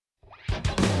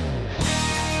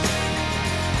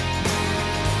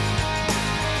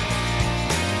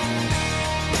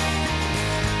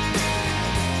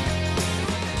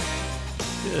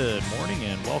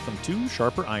welcome to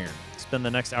Sharper Iron. Spend the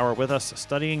next hour with us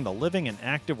studying the living and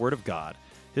active Word of God,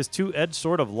 His two-edged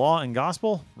sword of law and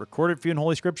gospel, recorded for you in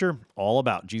Holy Scripture, all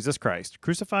about Jesus Christ,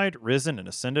 crucified, risen, and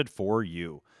ascended for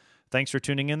you. Thanks for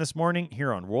tuning in this morning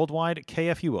here on Worldwide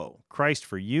KFUO, Christ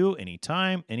for you,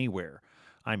 anytime, anywhere.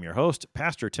 I'm your host,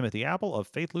 Pastor Timothy Appel of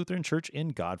Faith Lutheran Church in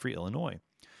Godfrey, Illinois.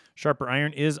 Sharper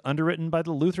Iron is underwritten by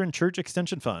the Lutheran Church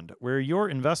Extension Fund, where your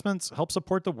investments help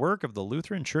support the work of the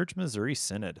Lutheran Church Missouri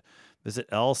Synod. Visit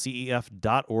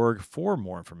lcef.org for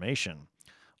more information.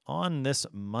 On this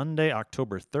Monday,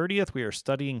 October 30th, we are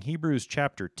studying Hebrews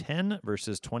chapter 10,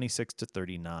 verses 26 to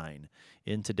 39.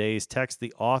 In today's text,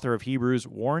 the author of Hebrews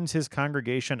warns his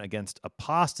congregation against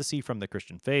apostasy from the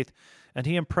Christian faith, and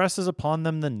he impresses upon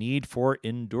them the need for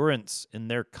endurance in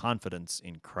their confidence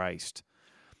in Christ.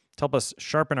 To help us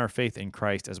sharpen our faith in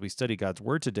Christ as we study God's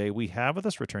Word today, we have with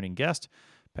us returning guest,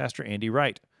 Pastor Andy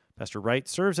Wright. Pastor Wright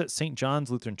serves at St.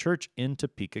 John's Lutheran Church in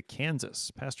Topeka,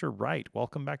 Kansas. Pastor Wright,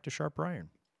 welcome back to Sharper Iron.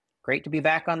 Great to be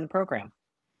back on the program.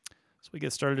 So we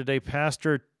get started today.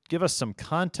 Pastor, give us some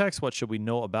context. What should we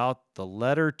know about the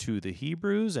letter to the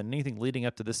Hebrews and anything leading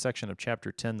up to this section of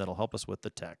chapter 10 that'll help us with the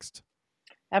text?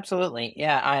 Absolutely.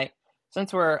 Yeah,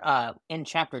 since we're in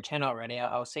chapter 10 already,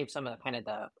 I'll save some of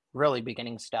the really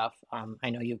beginning stuff. I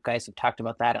know you guys have talked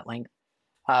about that at length.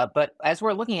 But as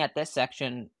we're looking at this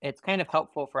section, it's kind of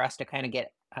helpful for us to kind of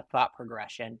get a thought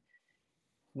progression.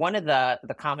 One of the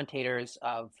commentators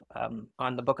of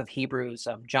on the book of Hebrews,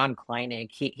 John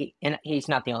Kleinig, and he's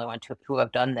not the only one who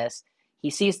have done this. He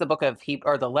sees the book of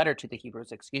or the letter to the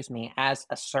Hebrews, as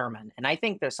a sermon, and I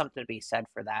think there's something to be said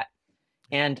for that.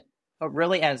 And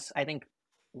really, as I think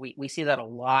we see that a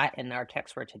lot in our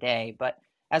text for today, but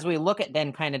as we look at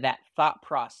then kind of that thought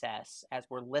process as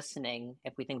we're listening,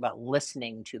 if we think about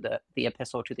listening to the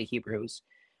epistle to the Hebrews,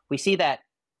 we see that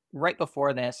right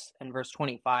before this, in verse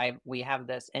 25, we have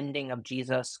this ending of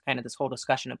Jesus, kind of this whole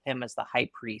discussion of him as the high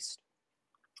priest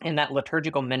and that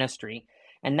liturgical ministry.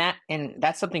 And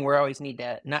that's something we always need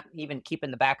to not even keep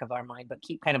in the back of our mind, but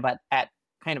keep kind of at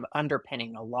kind of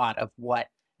underpinning a lot of what,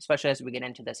 especially as we get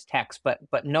into this text,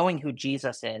 but knowing who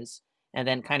Jesus is, and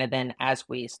then kind of then as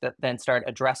we then start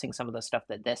addressing some of the stuff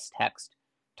that this text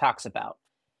talks about.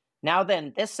 Now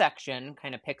then, this section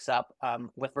kind of picks up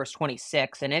with verse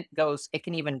 26, and it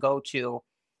can even go to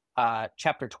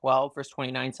chapter 12, verse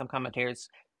 29. Some commentators,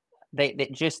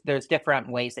 there's different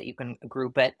ways that you can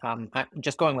group it. I'm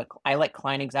just going with, I like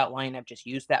Kleinig's outline. I've just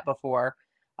used that before.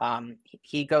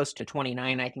 He goes to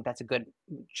 29. I think that's a good,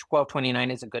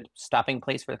 12:29 is a good stopping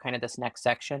place for kind of this next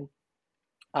section.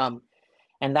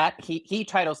 And that he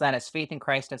titles that as faith in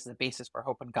Christ as the basis for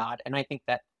hope in God. And I think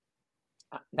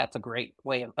that's a great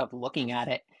way of looking at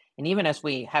it. And even as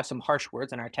we have some harsh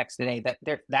words in our text today,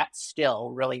 that still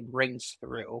really rings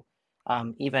through,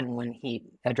 even when he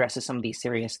addresses some of these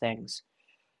serious things.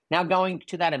 Now, going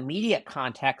to that immediate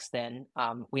context, then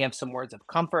we have some words of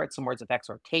comfort, some words of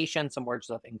exhortation, some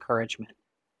words of encouragement.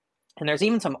 And there's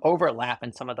even some overlap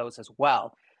in some of those as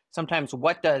well. Sometimes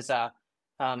what does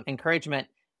encouragement,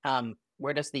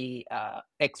 where does the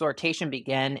exhortation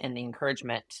begin and the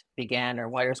encouragement begin, or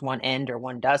where does one end or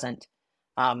one doesn't?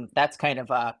 That's kind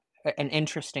of an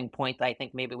interesting point that I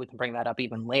think maybe we can bring that up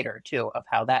even later too, of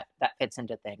how that fits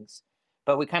into things.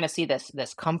 But we kind of see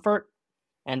this comfort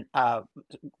and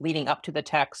leading up to the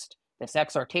text, this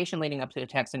exhortation leading up to the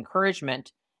text,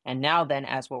 encouragement, and now then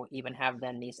as we'll even have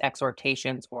then these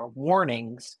exhortations or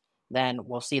warnings, then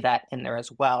we'll see that in there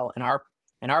as well in our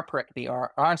pericope,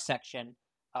 our section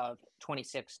of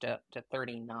 26 to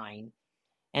 39.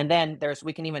 And then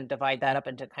we can even divide that up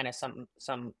into kind of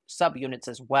some subunits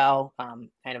as well,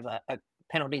 kind of a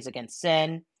penalties against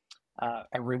sin,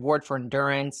 a reward for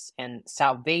endurance, and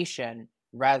salvation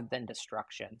rather than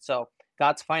destruction. So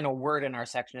God's final word in our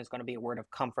section is going to be a word of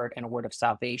comfort and a word of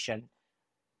salvation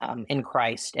in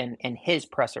Christ, and his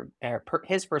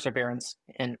perseverance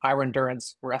and our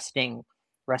endurance resting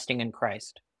in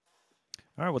Christ.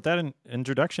 All right, with that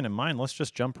introduction in mind, let's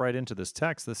just jump right into this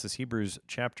text. This is Hebrews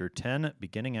chapter 10,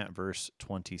 beginning at verse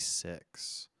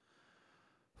 26.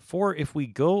 For if we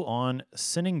go on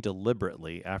sinning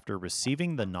deliberately after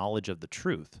receiving the knowledge of the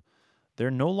truth,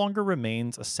 there no longer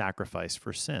remains a sacrifice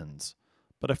for sins,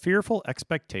 but a fearful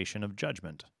expectation of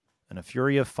judgment, and a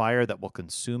fury of fire that will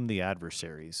consume the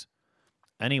adversaries.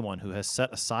 Anyone who has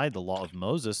set aside the law of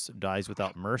Moses dies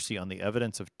without mercy on the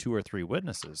evidence of 2 or 3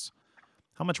 witnesses.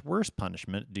 How much worse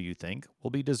punishment, do you think,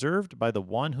 will be deserved by the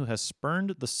one who has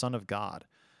spurned the Son of God,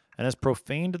 and has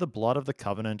profaned the blood of the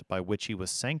covenant by which he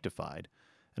was sanctified,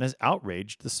 and has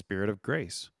outraged the Spirit of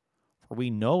grace? For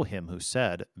we know him who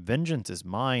said, "Vengeance is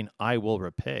mine, I will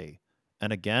repay."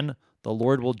 And again, The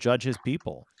Lord will judge his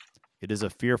people. It is a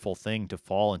fearful thing to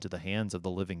fall into the hands of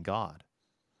the living God.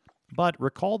 But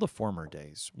recall the former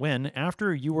days, when,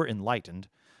 after you were enlightened,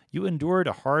 you endured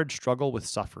a hard struggle with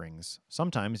sufferings,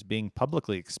 sometimes being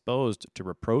publicly exposed to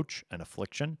reproach and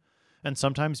affliction, and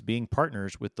sometimes being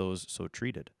partners with those so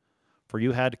treated. For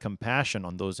you had compassion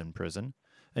on those in prison,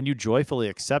 and you joyfully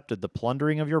accepted the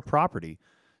plundering of your property,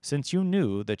 since you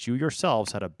knew that you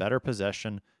yourselves had a better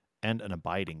possession and an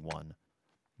abiding one.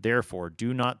 Therefore,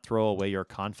 do not throw away your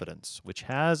confidence, which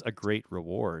has a great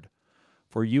reward.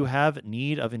 For you have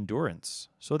need of endurance,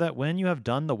 so that when you have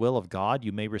done the will of God,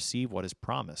 you may receive what is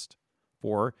promised.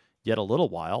 For yet a little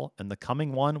while, and the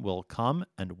coming one will come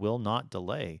and will not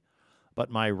delay. But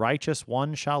my righteous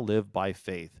one shall live by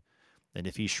faith. And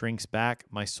if he shrinks back,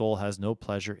 my soul has no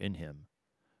pleasure in him.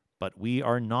 But we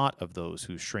are not of those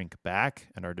who shrink back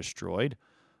and are destroyed,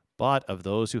 but of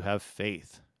those who have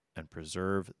faith and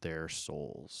preserve their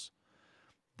souls.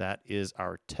 That is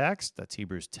our text. That's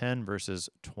Hebrews 10, verses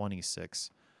 26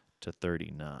 to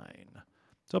 39.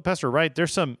 So, Pastor Wright,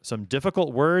 there's some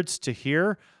difficult words to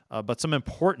hear, but some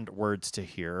important words to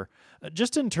hear.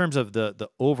 Just in terms of the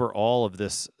overall of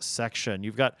this section,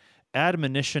 you've got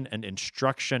admonition and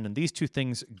instruction, and these two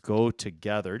things go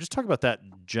together. Just talk about that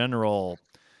general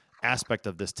aspect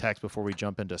of this text before we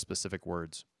jump into specific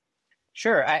words.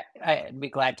 Sure, I'd be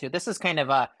glad to. This is kind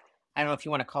of I don't know if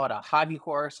you want to call it a hobby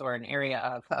horse or an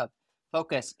area of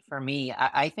focus for me.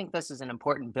 I think this is an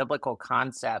important biblical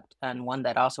concept and one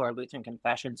that also our Lutheran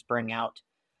confessions bring out.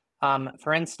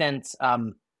 For instance,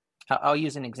 I'll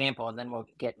use an example and then we'll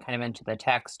get kind of into the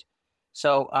text.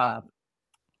 So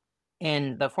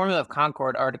in the Formula of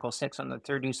Concord, Article 6 on the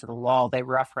third use of the law, they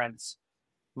reference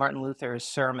Martin Luther's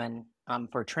sermon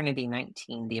for Trinity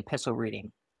 19, the epistle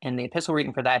reading. And the epistle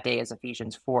reading for that day is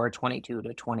Ephesians 4:22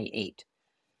 to 28.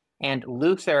 And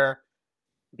Luther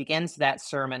begins that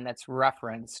sermon that's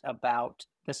referenced about,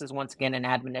 this is once again an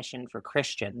admonition for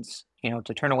Christians,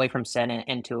 to turn away from sin and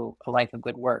into a life of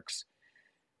good works.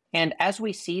 And as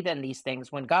we see then these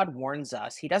things, when God warns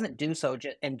us, he doesn't do so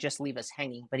and just leave us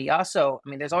hanging, but he also,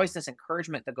 there's always this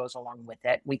encouragement that goes along with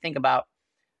it. We think about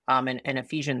in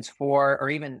Ephesians 4, or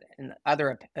even in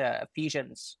other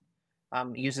Ephesians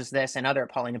uses this, and other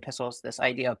Pauline epistles, this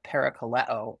idea of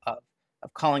parakaleo,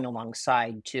 of calling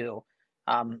alongside too.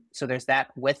 So there's that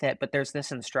with it, but there's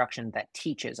this instruction that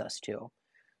teaches us to.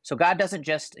 So God doesn't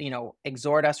just,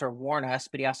 exhort us or warn us,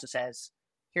 but he also says,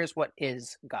 here's what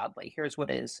is godly. Here's what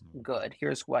is good.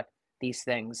 Here's what these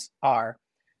things are.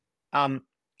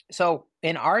 So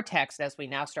in our text, as we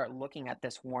now start looking at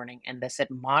this warning and this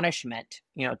admonishment,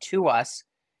 to us,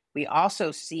 we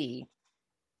also see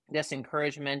this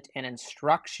encouragement and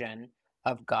instruction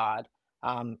of God.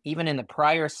 Even in the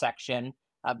prior section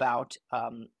about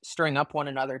stirring up one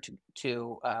another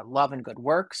to love and good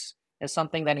works is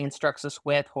something that he instructs us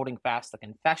with, holding fast the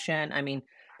confession.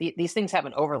 These things have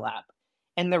an overlap.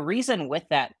 And the reason with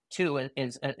that, too,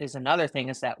 is another thing,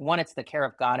 is that, one, it's the care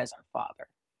of God as our Father.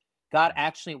 God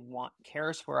actually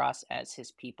cares for us as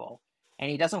his people. And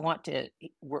he doesn't want to,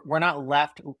 we're not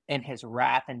left in his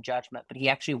wrath and judgment, but he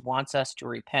actually wants us to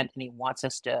repent, and he wants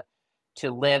us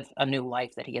to live a new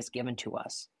life that he has given to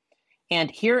us. And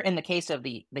here in the case of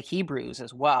the Hebrews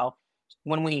as well,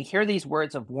 when we hear these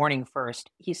words of warning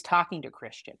first, he's talking to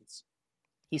Christians.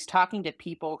 He's talking to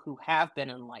people who have been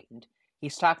enlightened.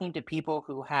 He's talking to people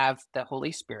who have the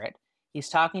Holy Spirit. He's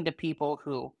talking to people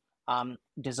who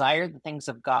desire the things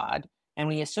of God. And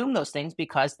we assume those things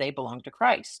because they belong to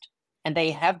Christ. And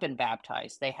they have been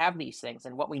baptized. They have these things.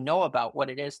 And what we know about what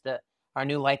it is, our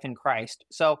new life in Christ.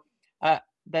 So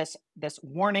this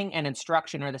warning and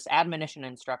instruction, or this admonition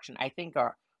and instruction, I think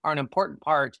are an important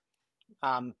part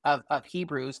of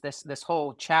Hebrews, this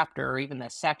whole chapter, or even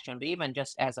this section, but even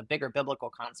just as a bigger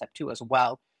biblical concept too as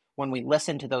well. When we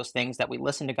listen to those things, that we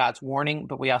listen to God's warning,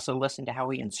 but we also listen to how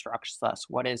he instructs us.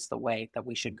 What is the way that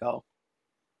we should go?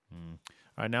 All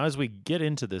right, now as we get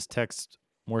into this text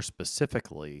more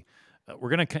specifically, we're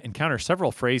going to encounter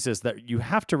several phrases that you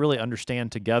have to really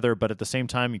understand together, but at the same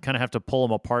time, you kind of have to pull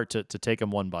them apart to take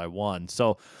them one by one.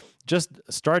 So just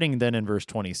starting then in verse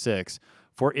 26,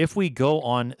 for if we go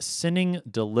on sinning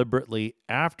deliberately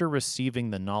after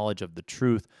receiving the knowledge of the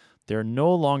truth, there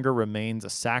no longer remains a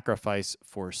sacrifice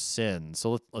for sin.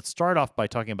 So let's start off by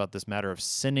talking about this matter of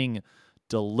sinning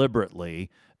deliberately.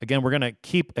 Again, we're going to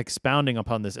keep expounding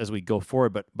upon this as we go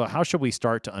forward, but how should we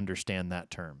start to understand that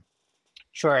term?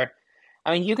 Sure.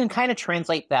 You can kind of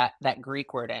translate that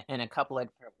Greek word in a couple of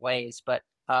different ways, but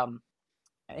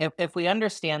if we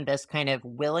understand this kind of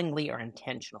willingly or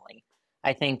intentionally,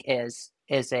 I think is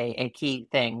a key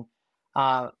thing.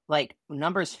 Like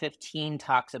Numbers 15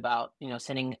 talks about,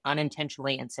 sinning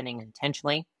unintentionally and sinning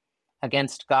intentionally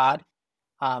against God.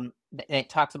 It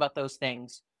talks about those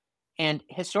things. And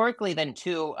historically, then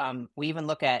too, we even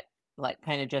look at like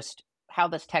kind of just how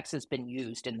this text has been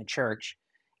used in the church.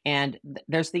 And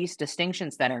there's these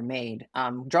distinctions that are made.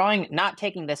 Not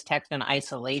taking this text in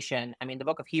isolation. I mean, the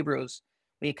book of Hebrews,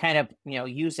 we kind of,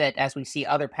 use it as we see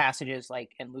other passages like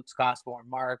in Luke's gospel or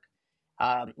Mark,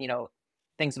 um, you know,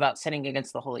 things about sinning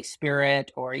against the Holy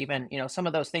Spirit, or even, some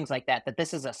of those things like that, that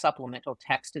this is a supplemental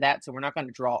text to that. So we're not going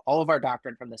to draw all of our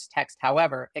doctrine from this text.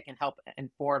 However, it can help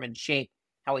inform and shape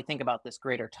how we think about this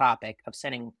greater topic of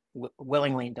sinning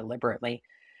willingly and deliberately.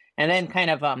 And then kind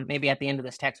of maybe at the end of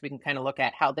this text, we can kind of look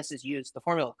at how this is used. The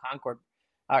Formula of Concord,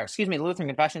 the Lutheran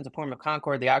Confessions, the Formula of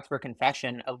Concord, the Augsburg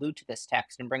Confession allude to this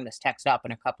text and bring this text up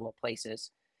in a couple of places.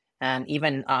 And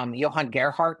even Johann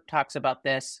Gerhardt talks about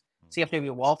this.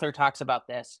 CFW Walther talks about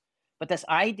this. But this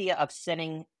idea of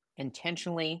sinning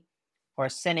intentionally or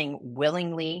sinning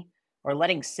willingly or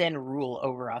letting sin rule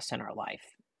over us in our life,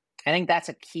 I think that's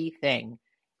a key thing.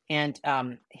 And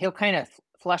he'll kind of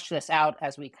flush this out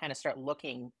as we kind of start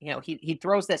looking. He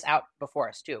throws this out before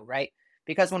us too, right?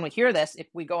 Because when we hear this, if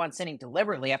we go on sinning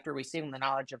deliberately after receiving the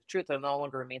knowledge of truth, there no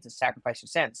longer remains a sacrifice for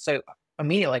sins. So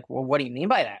immediately, like, well, what do you mean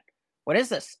by that? What is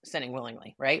this sinning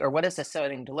willingly, right? Or what is this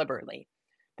sinning deliberately?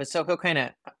 But so he'll kind of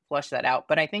flush that out.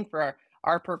 But I think for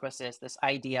our purposes, this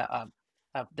idea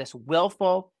of this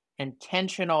willful,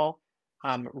 intentional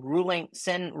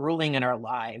sin ruling in our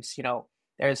lives,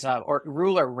 there's or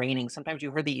rule or reigning. Sometimes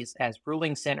you hear these as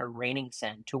ruling sin or reigning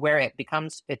sin, to where it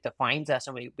defines us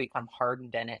and we become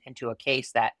hardened in it into a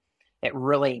case that it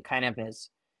really kind of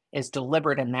is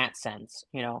deliberate in that sense,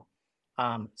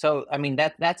 So I mean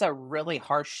that's a really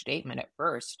harsh statement at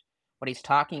first, what he's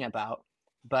talking about,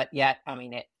 but yet I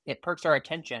mean it perks our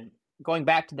attention. Going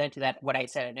back to that what I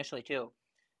said initially too,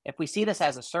 if we see this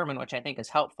as a sermon, which I think is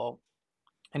helpful.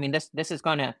 I mean this is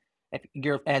gonna, if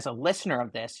you're as a listener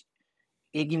of this,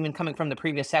 even coming from the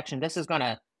previous section, this is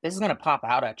gonna pop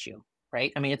out at you,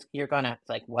 right? I mean, it's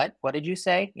like, what did you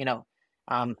say? Now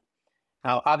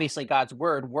obviously God's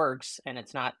word works, and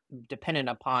it's not dependent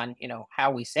upon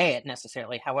how we say it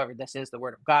necessarily. However, this is the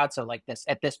word of God, so like this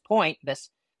at this point, this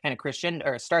kind of Christian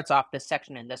or starts off this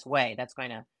section in this way. It's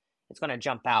going to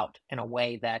jump out in a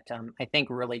way that I think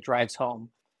really drives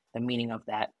home the meaning of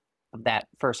that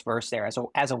first verse there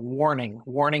as a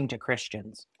warning to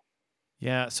Christians.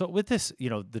 Yeah. So with this,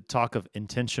 the talk of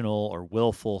intentional or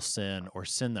willful sin or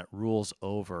sin that rules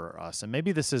over us, and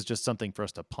maybe this is just something for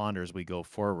us to ponder as we go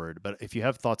forward. But if you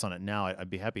have thoughts on it now, I'd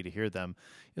be happy to hear them.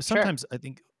 Sometimes I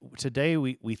think today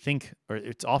we think, or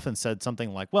it's often said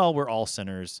something like, "Well, we're all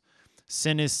sinners.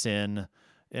 Sin is sin,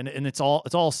 and it's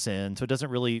all sin, so it doesn't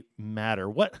really matter."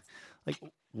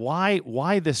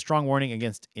 Why this strong warning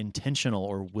against intentional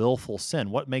or willful sin?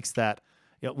 What makes that?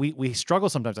 We struggle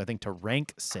sometimes, I think, to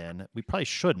rank sin. We probably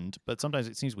shouldn't, but sometimes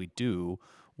it seems we do.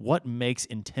 What makes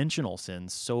intentional sin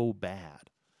so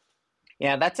bad?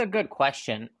 Yeah, that's a good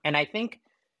question, and I think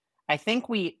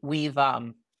we've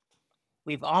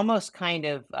almost kind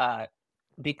of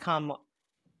become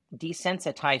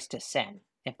desensitized to sin,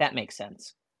 if that makes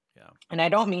sense. Yeah, and I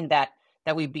don't mean that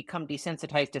we become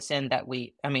desensitized to sin. There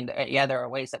are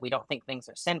ways that we don't think things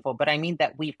are sinful, but I mean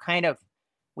that we've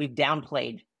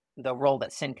downplayed the role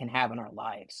that sin can have in our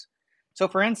lives. So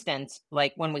for instance,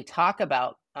 like when we talk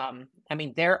about,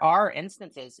 there are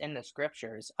instances in the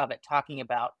scriptures of it talking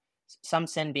about some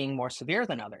sin being more severe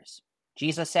than others.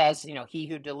 Jesus says, he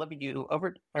who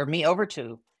delivered me over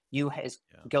to you is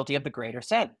guilty of the greater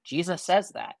sin. Jesus says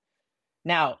that.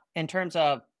 Now, in terms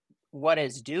of what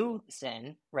is due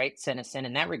sin, right? Sin is sin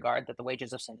in that regard, that the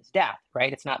wages of sin is death,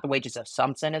 right? It's not the wages of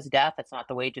some sin is death. It's not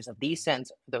the wages of these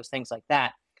sins, those things like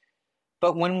that.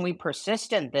 But when we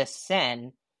persist in this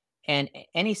sin, and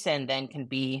any sin then can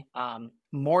be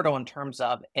mortal in terms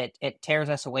of it tears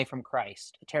us away from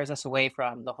Christ. It tears us away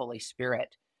from the Holy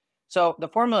Spirit. So the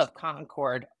Formula of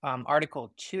Concord,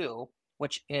 Article 2,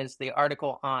 which is the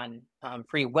article on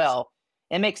free will,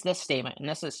 it makes this statement, and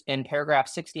this is in paragraph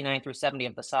 69 through 70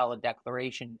 of the Solid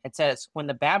Declaration. It says, when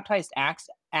the baptized act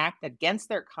against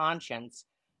their conscience,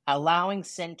 allowing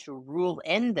sin to rule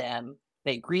in them,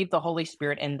 they grieve the Holy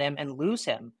Spirit in them and lose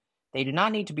him. They do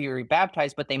not need to be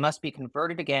rebaptized, but they must be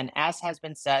converted again, as has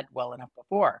been said well enough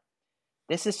before.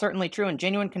 This is certainly true. In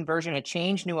genuine conversion, a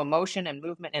change, new emotion, and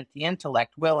movement in the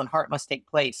intellect, will, and heart must take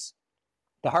place.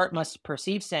 The heart must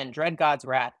perceive sin, dread God's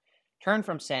wrath, turn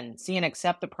from sin, see and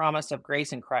accept the promise of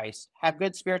grace in Christ, have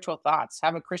good spiritual thoughts,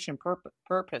 have a Christian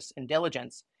purpose and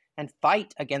diligence, and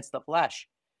fight against the flesh.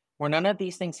 Where none of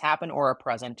these things happen or are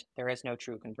present, there is no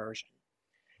true conversion.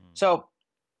 So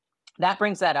that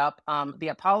brings that up. The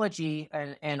apology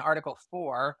in Article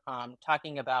 4,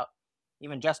 talking about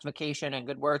even justification and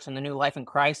good works and the new life in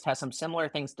Christ, has some similar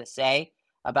things to say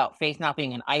about faith not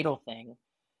being an idle thing.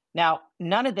 Now,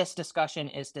 none of this discussion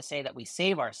is to say that we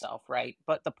save ourselves, right?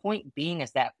 But the point being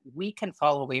is that we can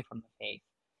fall away from the faith.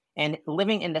 And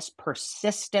living in this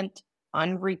persistent,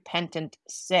 unrepentant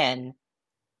sin,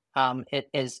 it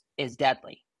is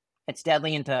deadly. It's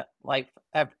deadly into life,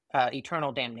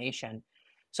 eternal damnation.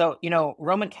 So,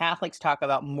 Roman Catholics talk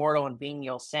about mortal and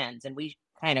venial sins, and we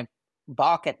kind of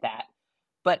balk at that.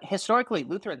 But historically,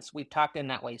 Lutherans, we've talked in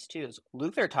that ways too.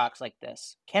 Luther talks like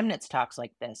this. Chemnitz talks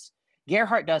like this.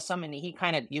 Gerhard does some, and he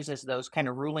kind of uses those kind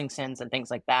of ruling sins and things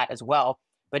like that as well.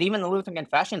 But even the Lutheran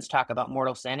confessions talk about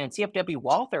mortal sin, and CFW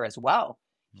Walther as well.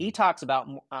 He talks about,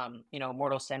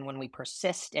 mortal sin when we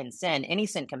persist in sin. Any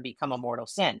sin can become a mortal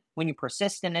sin. When you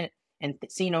persist in it and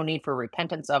see no need for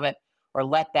repentance of it, or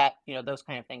let that, those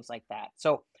kind of things like that.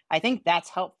 So I think that's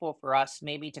helpful for us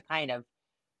maybe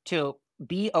to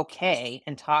be okay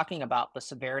in talking about the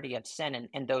severity of sin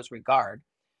in those regard.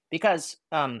 Because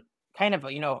when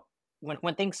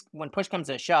push comes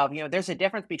to shove, there's a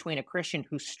difference between a Christian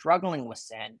who's struggling with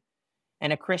sin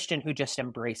and a Christian who just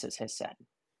embraces his sin.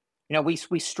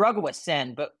 We struggle with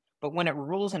sin, but when it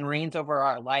rules and reigns over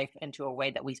our life into a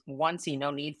way that we, one, see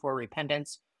no need for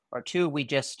repentance, or two, we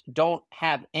just don't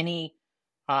have any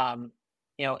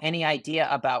idea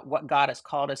about what God has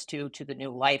called us to the new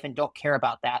life, and don't care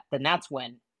about that, then that's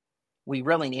when we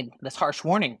really need this harsh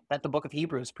warning that the book of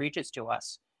Hebrews preaches to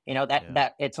us.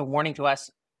 That it's a warning to us: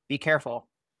 be careful.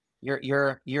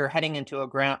 You're heading into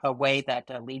a way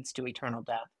that leads to eternal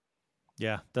death.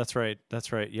 Yeah, that's right.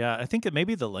 That's right. Yeah, I think that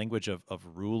maybe the language of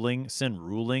sin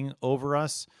ruling over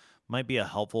us might be a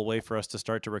helpful way for us to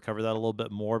start to recover that a little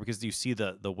bit more, because you see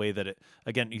the way that it,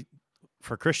 again,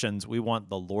 for Christians, we want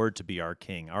the Lord to be our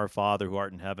King. Our Father who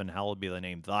art in heaven, hallowed be thy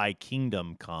name. Thy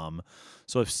kingdom come.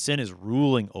 So if sin is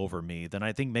ruling over me, then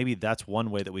I think maybe that's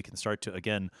one way that we can start to,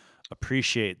 again,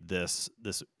 appreciate this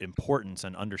importance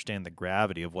and understand the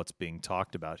gravity of what's being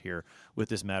talked about here with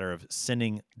this matter of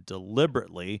sinning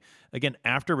deliberately. Again,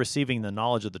 after receiving the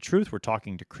knowledge of the truth, we're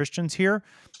talking to Christians here.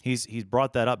 He's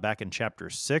brought that up back in chapter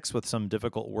 6 with some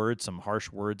difficult words, some harsh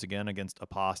words again against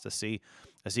apostasy.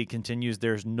 As he continues,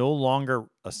 there's no longer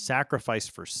a sacrifice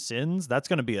for sins. That's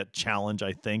going to be a challenge,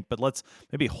 I think, but let's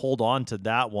maybe hold on to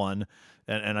that one,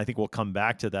 and I think we'll come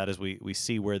back to that as we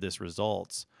see where this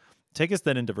results. Take us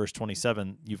then into verse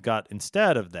 27. You've got,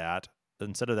 instead of that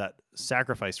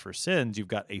sacrifice for sins, you've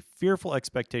got a fearful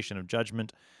expectation of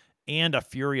judgment and a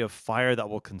fury of fire that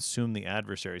will consume the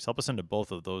adversaries. Help us into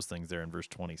both of those things there in verse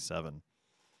 27.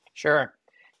 Sure.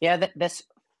 Yeah, this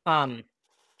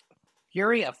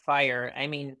fury of fire, I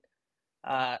mean,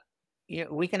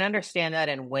 we can understand that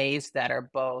in ways that are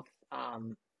both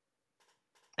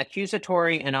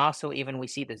accusatory, and also even we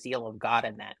see the zeal of God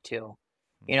in that too.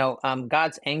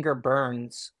 God's anger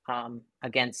burns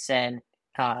against sin,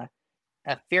 a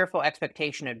fearful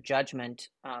expectation of judgment.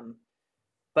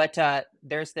 But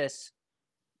there's this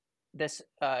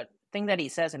thing that he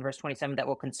says in verse 27 that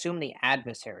will consume the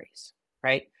adversaries,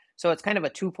 right? So it's kind of a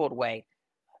twofold way.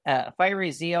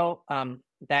 Fiery zeal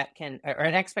that can, or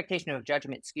an expectation of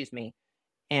judgment, excuse me.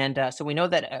 And so we know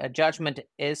that a judgment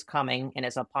is coming and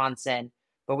is upon sin,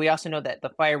 but we also know that the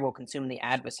fire will consume the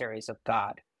adversaries of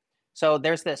God. So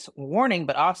there's this warning,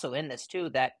 but also in this too,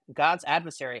 that God's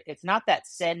adversary, it's not that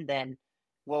sin then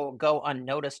will go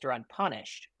unnoticed or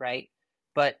unpunished, right?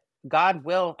 But God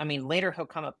will, later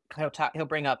he'll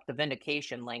bring up the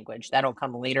vindication language. That'll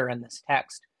come later in this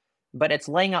text. But it's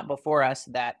laying out before us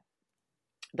that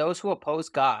those who oppose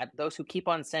God, those who keep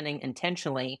on sinning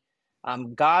intentionally,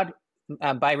 God,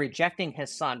 by rejecting his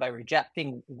son, by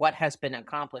rejecting what has been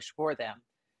accomplished for them,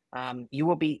 you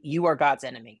are God's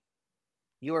enemy.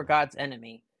 You are God's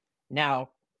enemy. Now,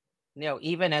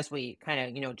 even as we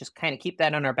just keep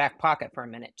that in our back pocket for a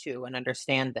minute too, and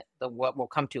understand that what we'll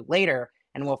come to later,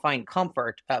 and we'll find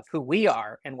comfort of who we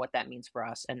are and what that means for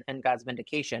us, and God's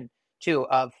vindication too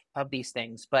of these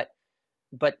things. But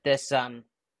this,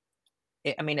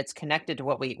 it's connected to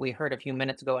what we heard a few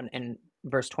minutes ago in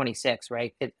verse 26,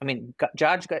 right?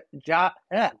 God's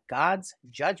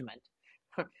judgment.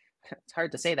 It's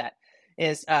hard to say that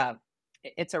is.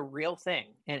 It's a real thing,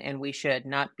 and we should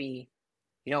not be,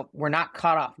 we're not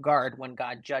caught off guard when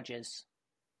God judges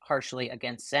harshly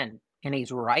against sin, and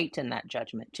he's right in that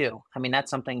judgment too. That's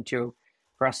something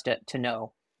for us to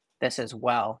know this as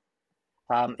well.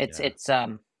 But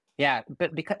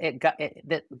because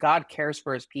that God cares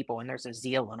for his people, and there's a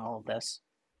zeal in all of this,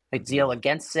 a zeal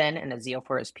against sin and a zeal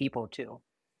for his people too.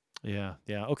 Yeah,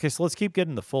 yeah. Okay, so let's keep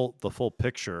getting the full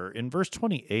picture. In verse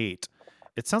 28,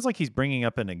 it sounds like he's bringing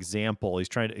up an example. He's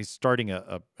starting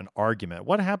an argument.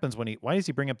 What happens when why does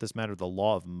he bring up this matter of the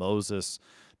law of Moses,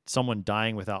 someone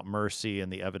dying without mercy,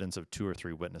 and the evidence of two or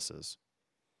three witnesses?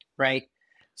 Right.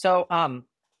 So,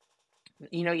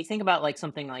 you think about like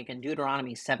something like in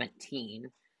Deuteronomy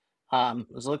 17. I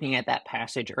was looking at that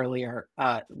passage earlier.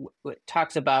 It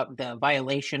talks about the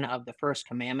violation of the first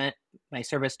commandment, my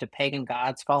service to pagan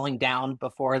gods, falling down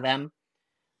before them.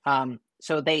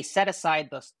 So they set aside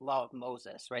the law of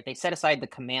Moses, right? They set aside the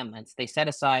commandments. They set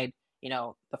aside,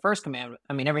 the first commandment.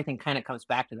 I mean, everything kind of comes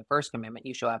back to the first commandment: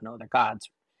 "You shall have no other gods."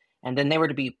 And then they were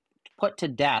to be put to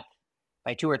death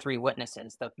by two or three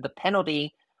witnesses. The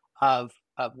penalty of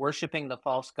worshiping the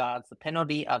false gods, the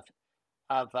penalty of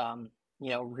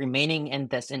remaining in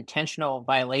this intentional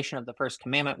violation of the first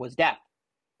commandment was death.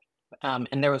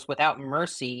 And there was without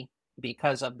mercy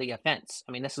because of the offense.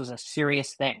 I mean, this was a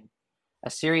serious thing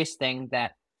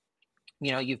that,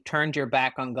 you've turned your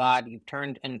back on God, you've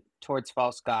turned towards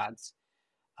false gods.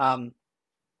 Um,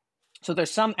 so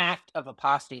there's some act of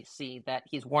apostasy that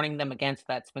he's warning them against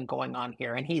that's been going on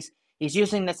here. And he's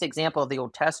using this example of the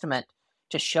Old Testament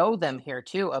to show them here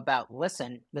too about,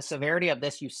 listen, the severity of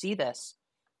this. You see this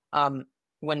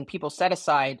when people set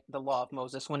aside the law of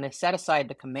Moses, when they set aside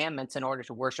the commandments in order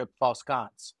to worship false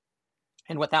gods.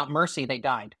 And without mercy, they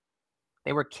died.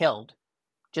 They were killed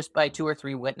just by two or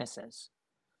three witnesses.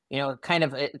 Kind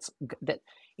of it's that,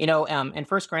 in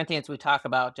First Corinthians, we talk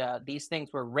about these things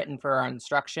were written for our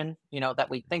instruction, that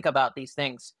we think about these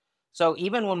things. So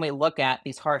even when we look at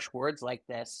these harsh words like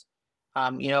this,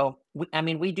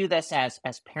 we do this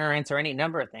as parents or any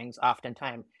number of things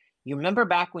oftentimes. You remember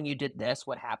back when you did this,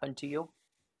 what happened to you?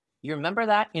 You remember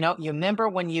that? You remember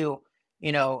when you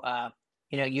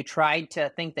tried to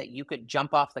think that you could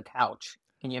jump off the couch,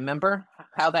 and you remember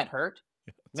how that hurt?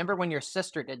 Remember when your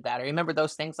sister did that, or you remember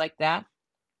those things like that?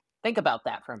 Think about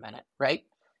that for a minute, right?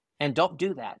 And don't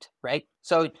do that, right?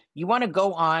 So you want to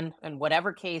go on, in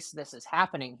whatever case this is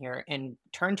happening here, and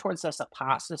turn towards this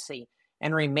apostasy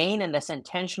and remain in this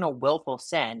intentional, willful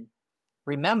sin.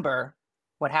 Remember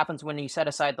what happens when you set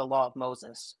aside the law of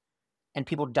Moses and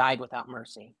people died without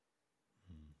mercy.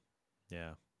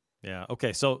 Yeah. Yeah.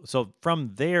 Okay. So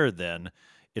from there then,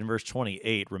 in verse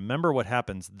 28, remember what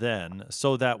happens then,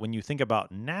 so that when you think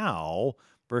about now,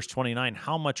 verse 29,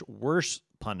 how much worse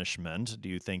punishment do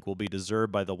you think will be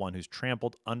deserved by the one who's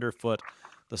trampled underfoot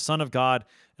the Son of God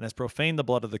and has profaned the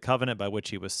blood of the covenant by which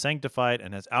he was sanctified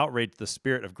and has outraged the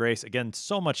Spirit of grace? Again,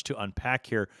 so much to unpack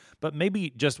here, but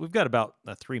maybe we've got about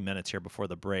 3 minutes here before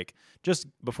the break. Just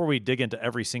before we dig into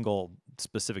every single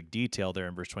specific detail there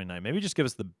in verse 29, maybe just give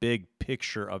us the big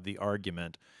picture of the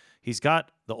argument. He's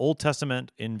got the Old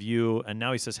Testament in view, and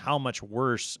now he says how much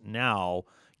worse now,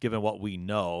 given what we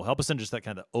know. Help us in just that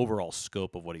kind of overall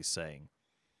scope of what he's saying.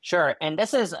 Sure. And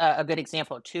this is a good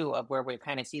example, too, of where we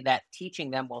kind of see that teaching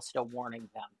them while still warning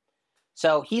them.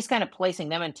 So he's kind of placing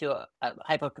them into a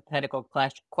hypothetical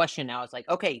question now. It's like,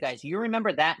 okay, you guys, you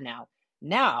remember that now.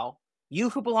 Now,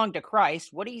 you who belong to Christ,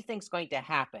 what do you think is going to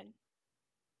happen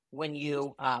when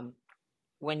you've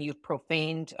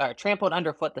profaned or trampled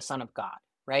underfoot the Son of God,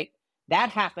 right? That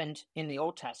happened in the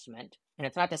Old Testament. And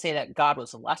it's not to say that God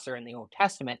was lesser in the Old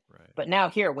Testament, Right. but now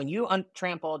here, when you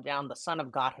trample down the Son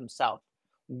of God himself,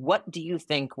 what do you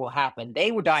think will happen? They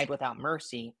were died without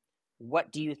mercy.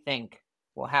 What do you think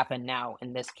will happen now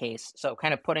in this case? So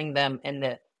kind of putting them in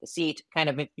the seat, kind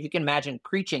of, you can imagine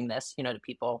preaching this, to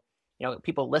people,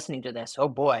 people listening to this. Oh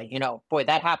boy,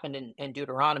 that happened in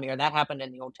Deuteronomy, or that happened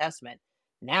in the Old Testament.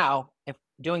 Now, if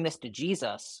doing this to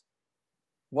Jesus,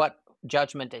 what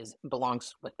judgment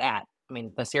belongs with that? I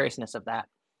mean, the seriousness of that.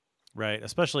 Right,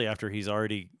 especially after he's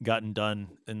already gotten done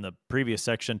in the previous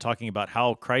section talking about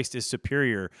how Christ is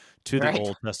superior to the Right.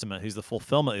 Old Testament. He's the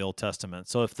fulfillment of the Old Testament.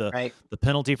 So if the Right.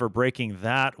 penalty for breaking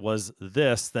that was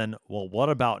this, then, well, what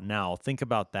about now? Think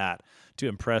about that to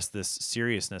impress this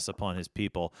seriousness upon his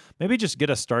people. Maybe just get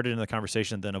us started in the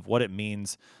conversation then of what it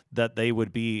means that they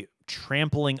would be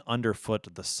trampling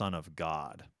underfoot the Son of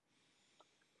God.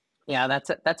 Yeah,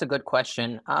 that's a good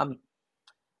question.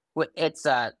 It's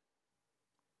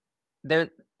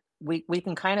there we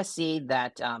can kind of see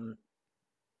that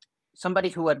somebody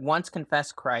who had once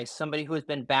confessed Christ, somebody who has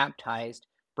been baptized,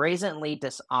 brazenly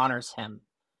dishonors him.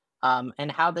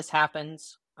 And how this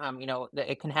happens,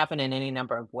 it can happen in any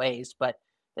number of ways, but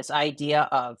this idea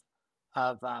of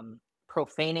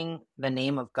profaning the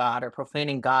name of God, or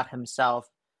profaning God himself,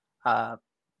 uh,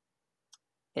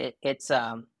 it's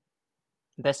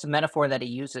this metaphor that he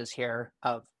uses here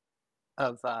of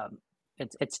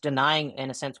it's denying,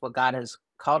 in a sense, what God has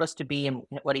called us to be and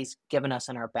what he's given us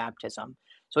in our baptism.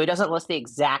 So he doesn't list the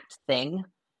exact thing,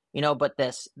 but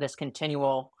this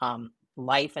continual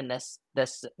life and this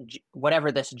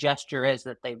whatever this gesture is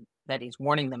that he's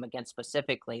warning them against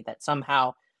specifically, that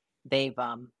somehow they've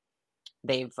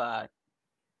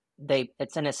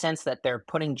it's in a sense that they're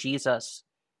putting Jesus,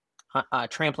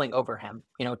 trampling over him,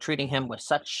 treating him with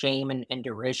such shame and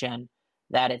derision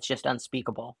that it's just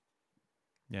unspeakable.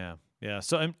 Yeah.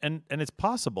 So and it's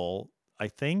possible, I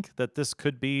think, that this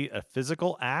could be a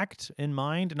physical act in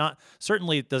mind. Not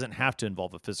certainly, it doesn't have to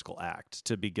involve a physical act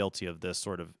to be guilty of this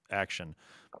sort of action,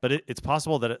 but it's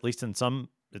possible that at least in some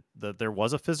that there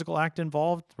was a physical act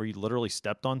involved where you literally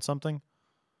stepped on something.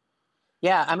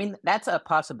 Yeah, I mean that's a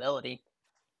possibility.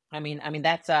 I mean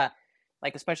that's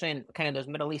like, especially in kind of those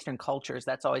Middle Eastern cultures,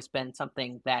 that's always been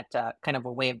something that kind of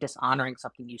a way of dishonoring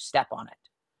something. You step on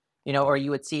it, or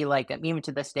you would see, like, even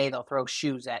to this day, they'll throw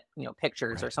shoes at,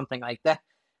 pictures or something like that.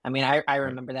 I mean, I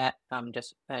remember that,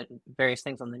 just various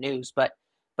things on the news, but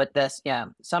this, yeah,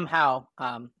 somehow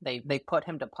they put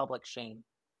him to public shame.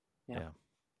 Yeah.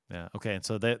 Okay. And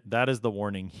so that is the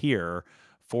warning here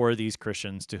for these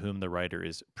Christians to whom the writer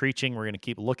is preaching. We're going to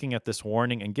keep looking at this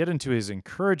warning and get into his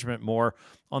encouragement more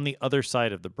on the other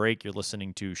side of the break. You're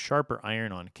listening to Sharper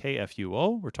Iron on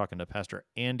KFUO. We're talking to Pastor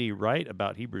Andy Wright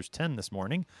about Hebrews 10 this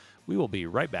morning. We will be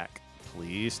right back.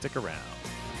 Please stick around.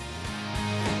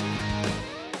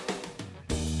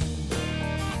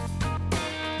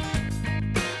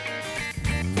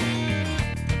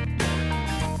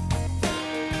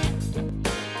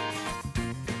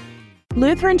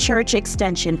 Lutheran Church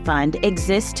Extension Fund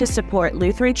exists to support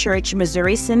Lutheran Church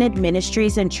Missouri Synod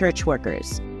ministries and church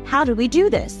workers. How do we do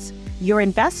this? Your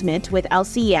investment with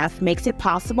LCEF makes it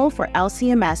possible for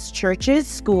LCMS churches,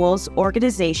 schools,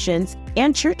 organizations,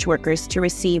 and church workers to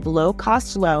receive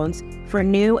low-cost loans for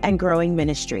new and growing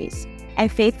ministries.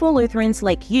 And faithful Lutherans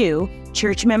like you,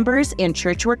 church members and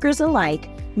church workers alike,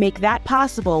 make that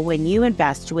possible when you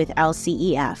invest with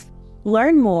LCEF.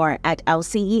 Learn more at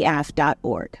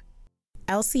lcef.org.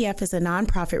 LCF is a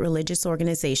nonprofit religious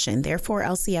organization. Therefore,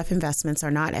 LCF investments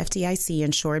are not FDIC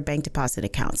insured bank deposit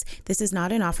accounts. This is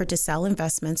not an offer to sell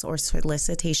investments or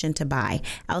solicitation to buy.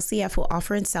 LCF will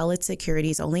offer and sell its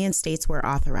securities only in states where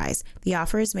authorized. The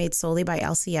offer is made solely by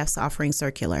LCF's offering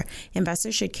circular.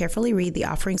 Investors should carefully read the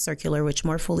offering circular, which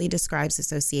more fully describes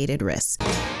associated risks.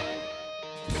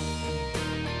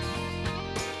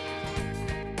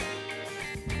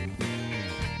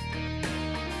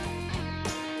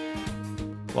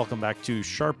 Welcome back to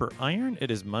Sharper Iron. It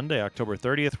is Monday, October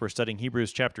 30th. We're studying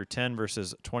Hebrews chapter 10,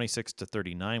 verses 26 to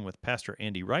 39 with Pastor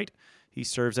Andy Wright. He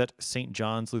serves at St.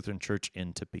 John's Lutheran Church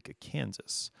in Topeka,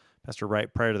 Kansas. Pastor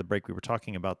Wright, prior to the break, we were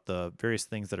talking about the various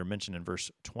things that are mentioned in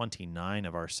verse 29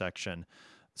 of our section.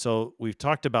 So we've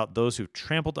talked about those who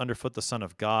trampled underfoot the Son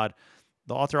of God.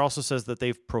 The author also says that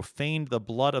they've profaned the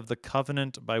blood of the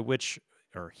covenant by which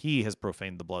he has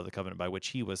profaned the blood of the covenant by which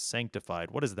he was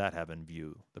sanctified. What does that have in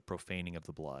view, the profaning of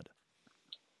the blood?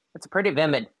 It's a pretty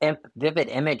vivid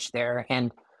image there.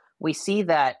 And we see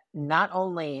that not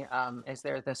only is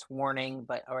there this warning,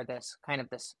 or this kind of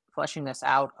this fleshing this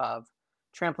out of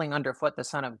trampling underfoot the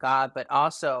Son of God, but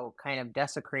also kind of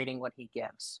desecrating what he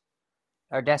gives,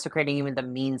 or desecrating even the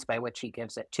means by which he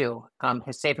gives it to,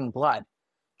 his saving blood,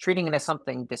 treating it as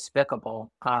something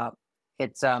despicable.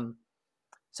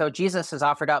 So Jesus has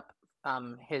offered up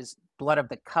his blood of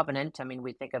the covenant. I mean,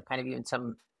 we think of kind of even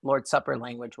some Lord's Supper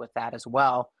language with that as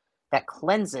well, that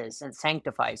cleanses and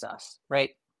sanctifies us,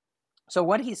 right? So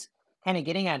what he's kind of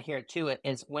getting at here too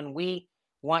is when we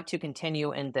want to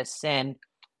continue in this sin,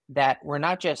 that we're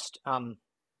not just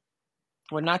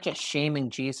shaming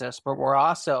Jesus, but we're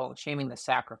also shaming the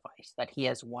sacrifice that he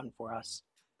has won for us.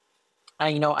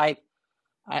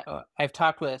 I've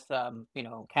talked with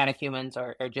catechumens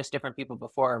or just different people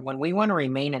before. When we want to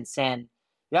remain in sin,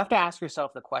 you have to ask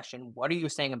yourself the question: what are you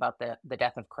saying about the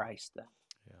death of Christ? Then?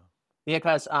 Yeah.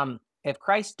 Because if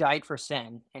Christ died for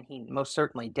sin, and he most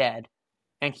certainly did,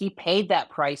 and he paid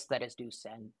that price that is due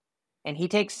sin, and he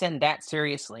takes sin that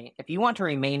seriously, if you want to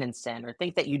remain in sin or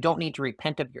think that you don't need to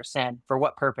repent of your sin, for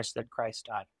what purpose did Christ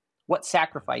die? What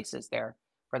sacrifice is there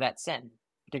for that sin?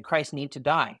 Did Christ need to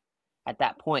die at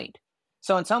that point?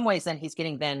 So in some ways, then he's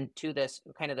getting then to this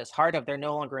kind of this heart of there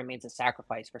no longer remains a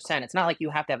sacrifice for sin. It's not like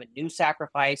you have to have a new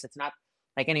sacrifice. It's not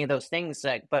like any of those things,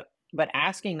 but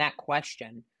asking that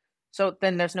question. So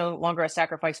then there's no longer a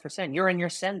sacrifice for sin. You're in your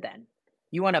sin then.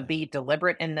 You want to be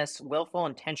deliberate in this willful,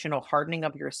 intentional hardening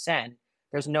of your sin.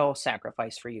 There's no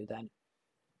sacrifice for you then.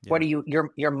 Yeah. What are you?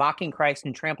 You're mocking Christ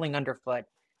and trampling underfoot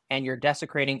and you're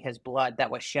desecrating his blood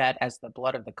that was shed as the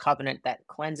blood of the covenant that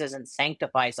cleanses and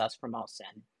sanctifies us from all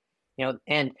sin.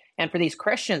 And for these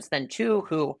Christians then too,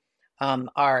 who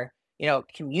are,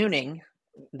 communing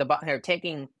they're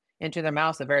taking into their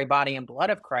mouths the very body and blood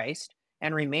of Christ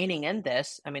and remaining in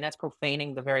this, that's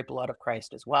profaning the very blood of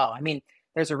Christ as well.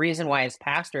 There's a reason why as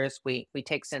pastors, we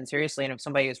take sin seriously. And if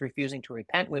somebody is refusing to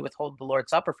repent, we withhold the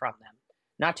Lord's Supper from them,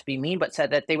 not to be mean, but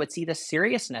said that they would see the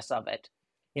seriousness of it.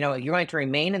 You're going to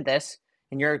remain in this,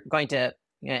 and you're going to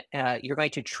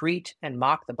treat and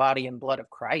mock the body and blood of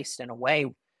Christ in a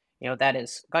way, that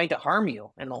is going to harm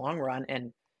you in the long run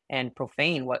and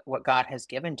profane what God has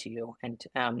given to you, and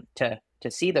to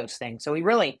see those things. So he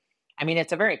really,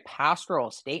 it's a very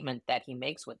pastoral statement that he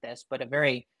makes with this, but a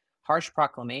very harsh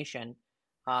proclamation.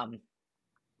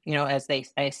 As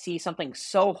I see something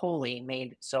so holy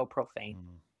made so profane.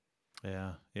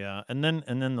 Yeah. And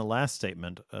then the last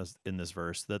statement in this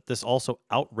verse, that this also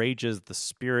outrages the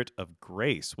spirit of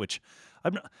grace, which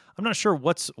I'm not sure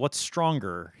what's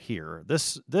stronger here.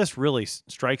 This really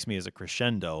strikes me as a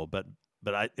crescendo, but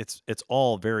it's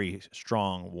all very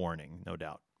strong warning, no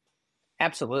doubt.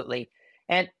 Absolutely.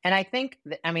 And I think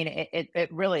that,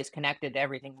 it really is connected to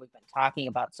everything we've been talking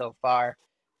about so far,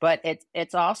 but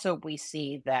it's also, we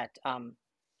see that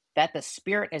that the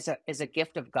Spirit is a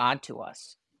gift of God to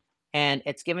us. And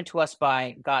it's given to us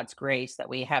by God's grace that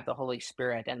we have the Holy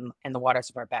Spirit and the waters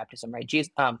of our baptism, right?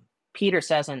 Peter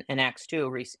says in Acts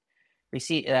 2,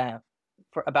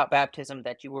 about baptism,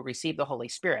 that you will receive the Holy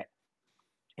Spirit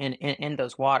in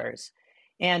those waters.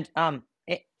 And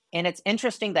it's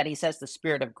interesting that he says the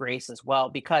Spirit of grace as well,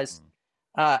 because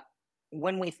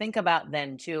when we think about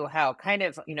then too, how kind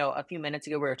of, a few minutes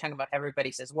ago we were talking about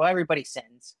everybody says, well, everybody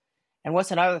sins. And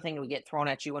what's another thing we get thrown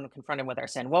at you when confronted with our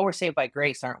sin? Well, we're saved by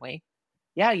grace, aren't we?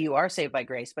 Yeah, you are saved by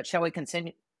grace, but shall we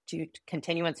continue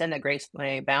in sin that grace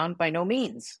may abound? By no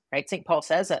means, right? St. Paul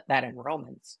says that in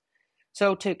Romans.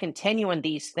 So to continue in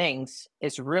these things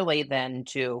is really then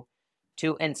to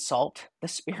insult the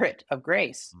Spirit of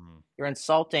grace. You're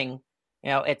insulting,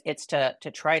 it's to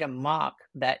try to mock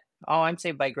that, oh, I'm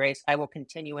saved by grace, I will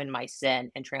continue in my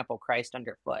sin and trample Christ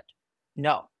underfoot.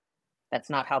 No,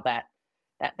 that's not how that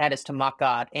is to mock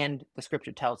God, and the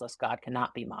Scripture tells us God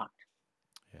cannot be mocked.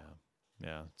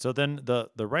 Yeah. So then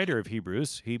the writer of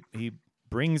Hebrews, he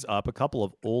brings up a couple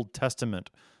of Old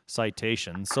Testament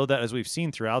citations so that, as we've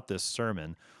seen throughout this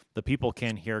sermon, the people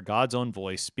can hear God's own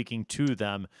voice speaking to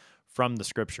them from the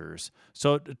Scriptures.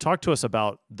 So talk to us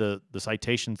about the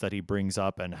citations that he brings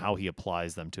up and how he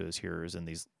applies them to his hearers in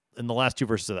the last two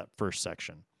verses of that first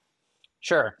section.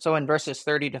 Sure. So in verses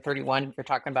 30 to 31, you're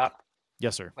talking about?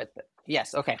 Yes, sir.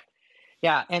 Yes. Okay.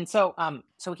 Yeah. And so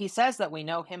he says that we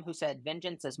know him who said,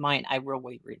 vengeance is mine, I will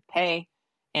repay.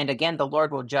 And again, the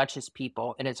Lord will judge his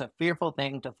people. It is a fearful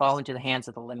thing to fall into the hands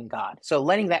of the living God. So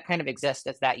letting that kind of exist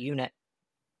as that unit.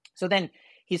 So then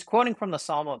he's quoting from the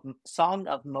Psalm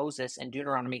of Moses in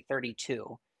Deuteronomy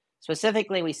 32.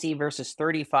 Specifically, we see verses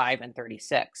 35 and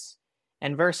 36.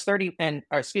 And in verse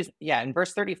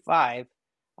 35,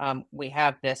 we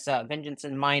have this vengeance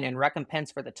in mind and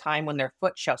recompense for the time when their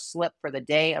foot shall slip, for the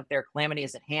day of their calamity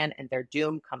is at hand and their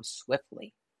doom comes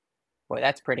swiftly. Boy,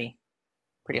 that's pretty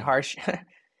harsh.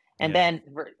 And then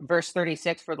verse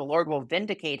 36, for the Lord will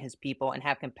vindicate his people and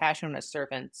have compassion on his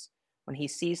servants when he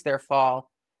sees their fall,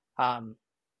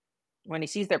 when he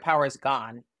sees their power is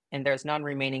gone and there's none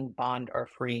remaining bond or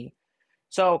free.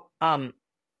 So,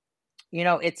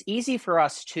 it's easy for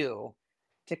us to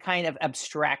kind of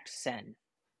abstract sin.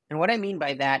 And what I mean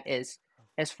by that is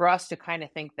for us to kind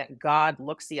of think that God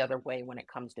looks the other way when it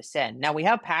comes to sin. Now, we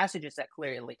have passages that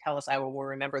clearly tell us, I will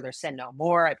remember their sin no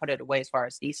more. I put it away as far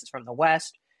as the east is from the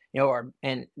west,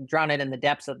 and drown it in the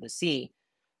depths of the sea.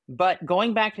 But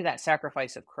going back to that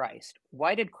sacrifice of Christ,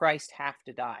 why did Christ have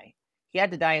to die? He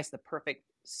had to die as the perfect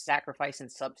sacrifice and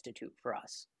substitute for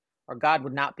us, or God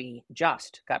would not be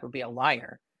just. God would be a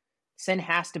liar. Sin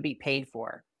has to be paid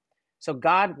for. So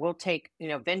God will take,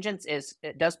 vengeance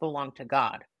it does belong to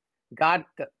God. God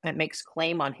makes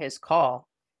claim on his call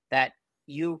that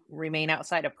you remain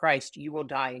outside of Christ, you will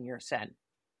die in your sin.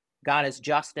 God is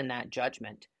just in that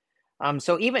judgment.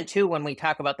 So even too, when we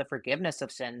talk about the forgiveness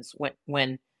of sins,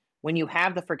 when you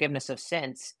have the forgiveness of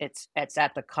sins, it's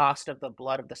at the cost of the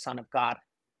blood of the Son of God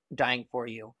dying for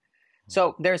you.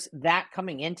 So there's that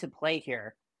coming into play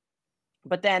here.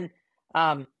 But then,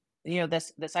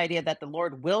 this idea that the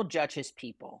Lord will judge his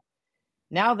people.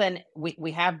 Now then,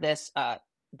 we have this,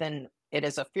 then it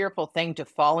is a fearful thing to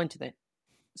fall into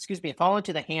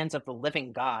the hands of the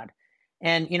living God.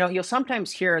 And, you'll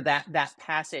sometimes hear that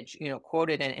passage,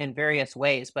 quoted in various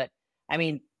ways, but I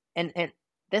mean, and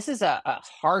this is a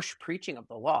harsh preaching of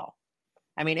the law.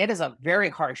 I mean, it is a very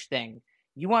harsh thing.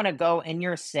 You want to go in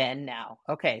your sin now.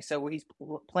 Okay, so he's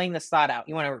playing this thought out.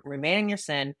 You want to remain in your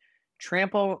sin,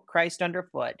 trample Christ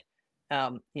underfoot,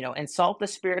 insult the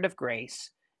Spirit of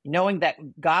grace, knowing that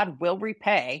God will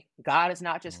repay. God is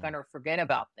not just going to forget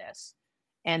about this.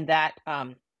 And that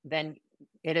then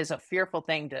it is a fearful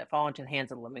thing to fall into the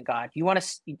hands of the living God. You want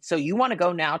to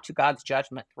go now to God's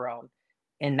judgment throne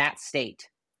in that state.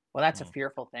 Well, that's a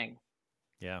fearful thing.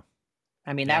 Yeah.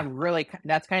 I mean,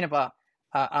 that's kind of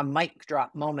a mic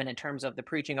drop moment in terms of the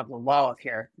preaching of the law of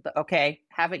here. Okay,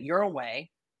 have it your way,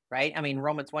 right? I mean,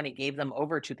 Romans 1, he gave them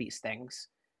over to these things.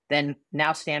 Then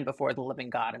now stand before the living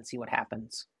God and see what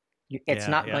happens. It's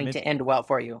not going to end well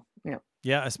for you. Yeah.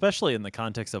 Yeah, especially in the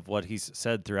context of what he's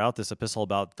said throughout this epistle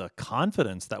about the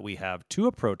confidence that we have to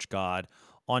approach God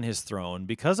on his throne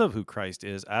because of who Christ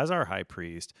is as our high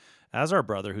priest, as our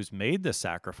brother who's made this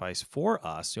sacrifice for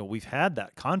us. We've had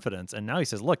that confidence, and now he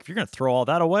says, look, if you're going to throw all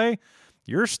that away,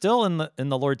 you're still in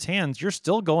the Lord's hands. You're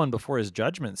still going before his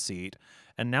judgment seat,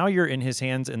 and now you're in his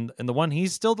hands, and the one,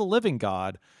 he's still the living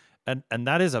God. And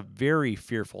that is a very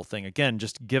fearful thing. Again,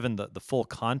 just given the full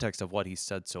context of what he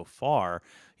said so far,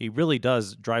 he really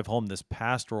does drive home this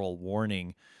pastoral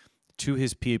warning to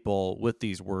his people with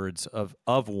these words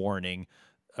of warning,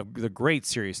 of the great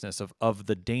seriousness of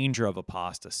the danger of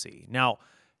apostasy. Now,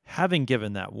 having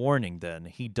given that warning, then,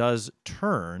 he does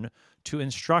turn to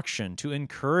instruction, to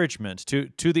encouragement,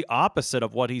 to the opposite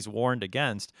of what he's warned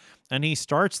against. And he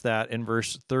starts that in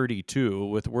verse 32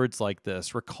 with words like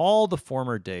this: recall the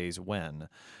former days when,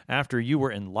 after you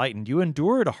were enlightened, you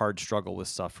endured a hard struggle with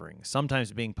suffering,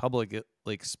 sometimes being publicly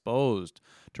exposed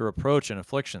to reproach and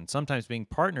affliction, sometimes being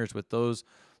partners with those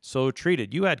so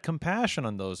treated. You had compassion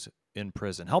on those in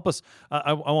prison. Help us,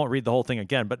 I won't read the whole thing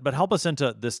again, but help us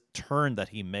into this turn that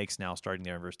he makes now, starting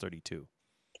there in verse 32.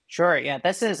 Sure. Yeah.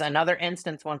 This is another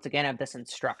instance, once again, of this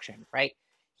instruction, right?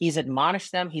 He's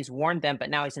admonished them, he's warned them, but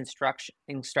now he's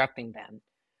instructing them.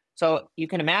 So you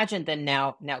can imagine then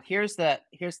now here's the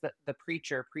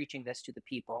preacher preaching this to the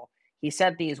people. He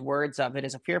said these words of, it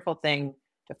is a fearful thing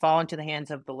to fall into the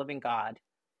hands of the living God,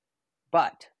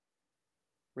 but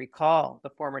recall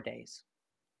the former days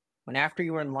when after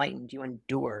you were enlightened, you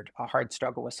endured a hard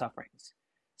struggle with sufferings.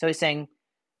 So he's saying,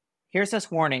 here's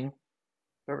this warning,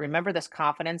 but remember this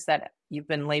confidence that you've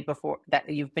been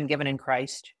given in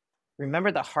Christ.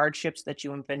 Remember the hardships that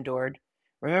you have endured.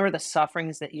 Remember the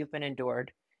sufferings that you've been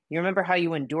endured. You remember how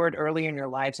you endured early in your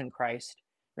lives in Christ.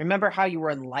 Remember how you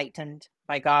were enlightened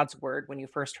by God's word when you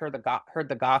first heard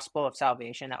the gospel of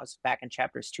salvation. That was back in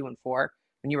chapters 2 and 4.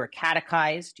 When you were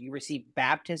catechized, you received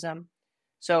baptism.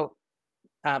 So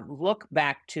look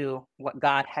back to what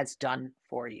God has done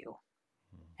for you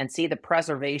and see the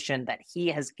preservation that he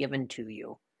has given to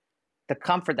you, the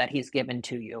comfort that he's given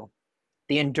to you,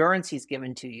 the endurance he's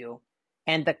given to you,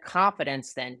 and the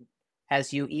confidence then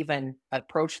as you even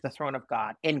approach the throne of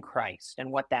God in Christ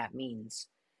and what that means.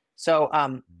 So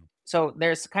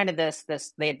there's kind of this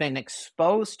they had been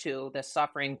exposed to this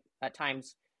suffering at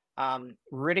times,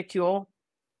 ridicule.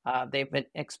 They've been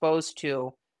exposed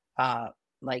to as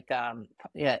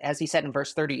he said in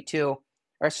verse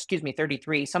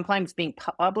 33, sometimes being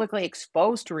publicly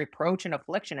exposed to reproach and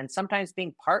affliction, and sometimes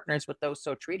being partners with those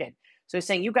so treated. So he's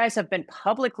saying, you guys have been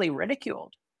publicly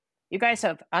ridiculed. You guys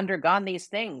have undergone these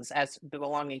things as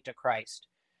belonging to Christ,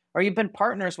 or you've been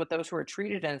partners with those who are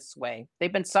treated in this way.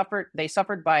 They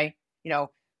suffered by,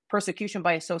 persecution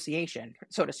by association,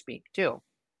 so to speak, too.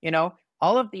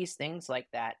 All of these things like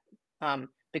that,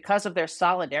 because of their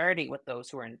solidarity with those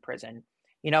who are in prison.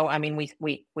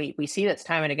 We see this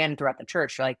time and again throughout the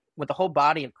church, like with the whole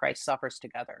body of Christ suffers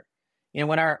together.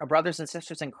 When our brothers and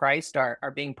sisters in Christ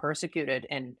are being persecuted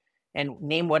and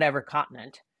name whatever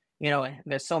continent,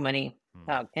 there's so many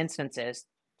instances,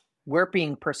 we're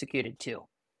being persecuted too.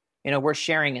 We're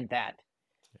sharing in that.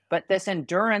 But this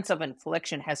endurance of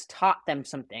affliction has taught them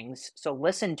some things. So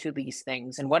listen to these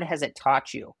things. And what has it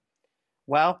taught you?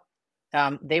 Well,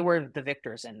 they were the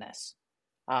victors in this.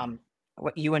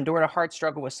 You endured a hard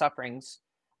struggle with sufferings,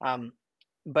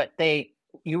 but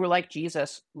you were like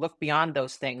Jesus, look beyond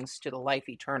those things to the life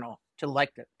eternal, to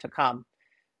life to come.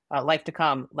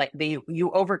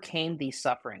 You overcame these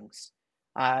sufferings.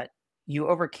 You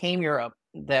overcame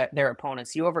their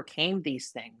opponents. You overcame these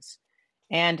things,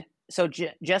 and so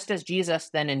just as Jesus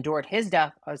then endured his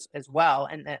death as well,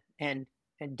 and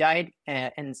died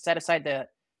and set aside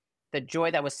the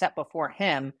joy that was set before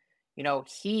him,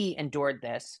 he endured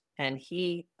this and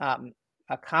he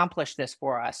accomplished this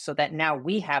for us, so that now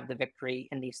we have the victory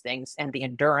in these things and the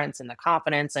endurance and the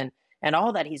confidence and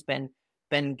all that he's been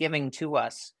giving to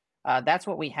us That's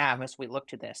what we have as we look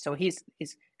to this. So he's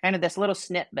kind of this little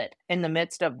snippet in the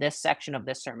midst of this section of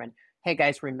this sermon. Hey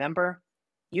guys, remember,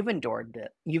 you've endured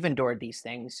these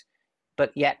things,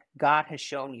 but yet God has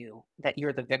shown you that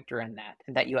you're the victor in that,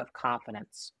 and that you have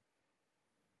confidence.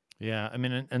 Yeah, I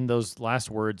mean, and those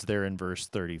last words there in verse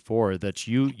 34, that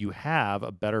you have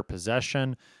a better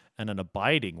possession and an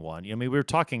abiding one. I mean, we were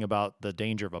talking about the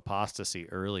danger of apostasy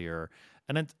earlier,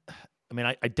 and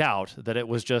I doubt that it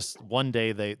was just one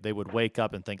day they would wake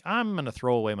up and think, I'm going to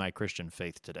throw away my Christian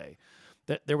faith today.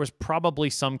 That there was probably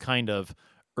some kind of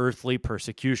earthly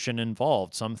persecution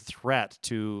involved, some threat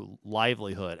to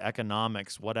livelihood,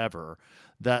 economics, whatever,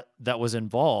 that was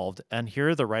involved. And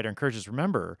here the writer encourages,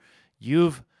 remember,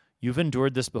 you've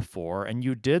endured this before, and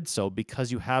you did so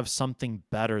because you have something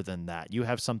better than that. You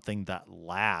have something that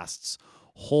lasts.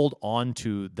 Hold on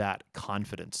to that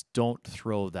confidence. Don't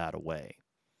throw that away.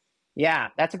 Yeah,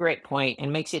 that's a great point,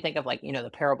 and makes you think of, like, the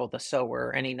parable of the sower,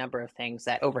 or any number of things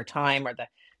that over time, or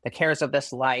the cares of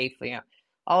this life,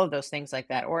 all of those things like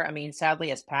that. Or, I mean,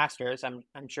 sadly, as pastors, I'm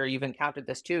sure you've encountered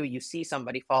this too. You see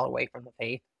somebody fall away from the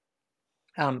faith.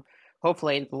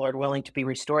 Hopefully, the Lord willing, to be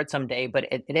restored someday, but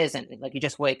it isn't. Like, you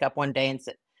just wake up one day and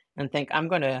sit and think, I'm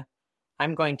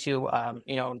going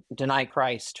to deny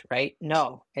Christ, right?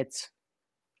 No, it's,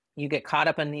 you get caught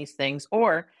up in these things.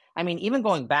 Or, I mean, even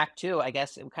going back to, I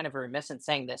guess I'm kind of remiss in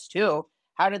saying this too.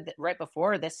 How did right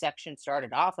before this section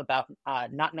started off about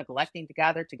not neglecting to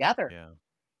gather together?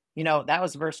 Yeah. That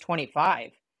was verse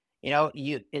 25.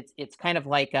 It's kind of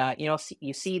like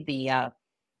you see the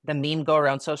meme go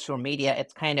around social media.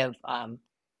 It's kind of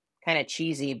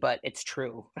cheesy, but it's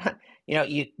true.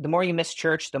 The more you miss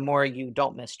church, the more you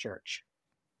don't miss church.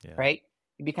 Yeah. Right?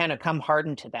 You kind of come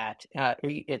hardened to that.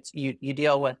 You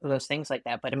deal with those things like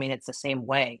that. But I mean, it's the same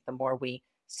way. The more we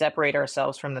separate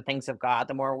ourselves from the things of God,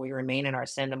 the more we remain in our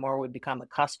sin, the more we become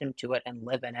accustomed to it and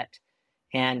live in it,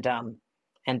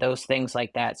 and those things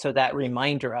like that. So that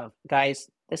reminder of, guys,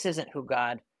 this isn't who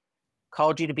God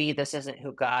called you to be. This isn't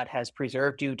who God has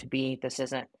preserved you to be. This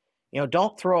isn't,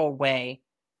 don't throw away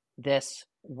this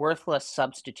worthless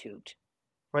substitute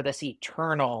for this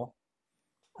eternal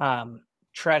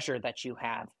treasure that you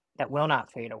have that will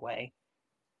not fade away.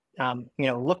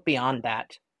 Look beyond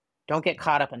that. Don't get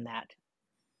caught up in that.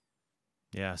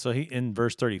 Yeah. So he, in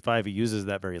verse 35, he uses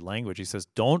that very language. He says,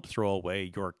 don't throw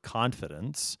away your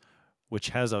confidence, which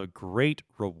has a great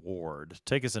reward.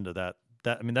 Take us into that.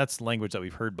 That's language that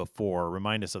we've heard before.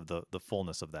 Remind us of the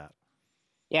fullness of that.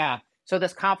 Yeah. So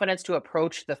this confidence to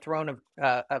approach the throne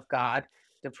of God,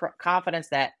 the confidence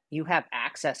that you have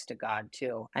access to God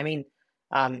too. I mean,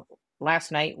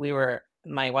 last night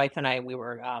my wife and I, we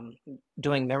were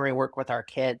doing memory work with our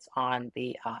kids on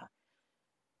the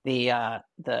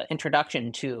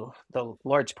introduction to the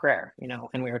Lord's Prayer,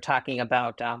 and we were talking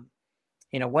about,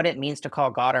 what it means to call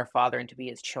God our Father and to be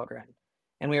his children.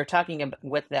 And we were talking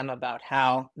with them about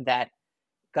how that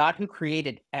God, who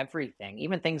created everything,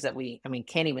 even things that we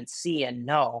can't even see and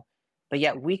know, but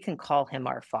yet we can call him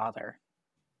our Father,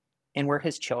 and we're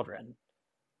his children.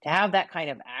 To have that kind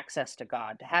of access to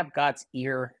God, to have God's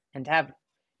ear, and to have,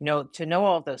 to know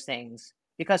all of those things,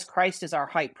 because Christ is our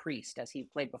high priest, as he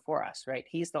played before us, right?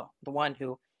 He's the one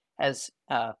who has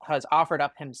offered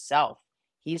up himself.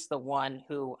 He's the one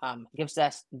who gives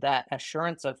us that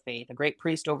assurance of faith, a great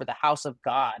priest over the house of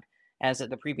God, as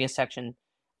at the previous section,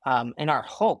 and our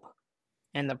hope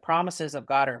and the promises of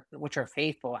God which are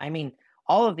faithful. I mean,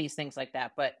 all of these things like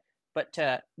that, but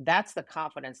that's the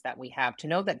confidence that we have, to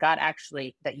know that God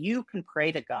actually, that you can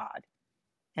pray to God,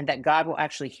 and that God will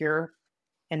actually hear,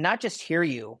 and not just hear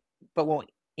you, but will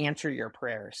answer your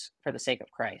prayers for the sake of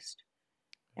Christ.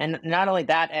 And not only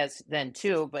that, as then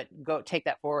too, but go take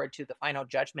that forward to the final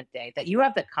judgment day, that you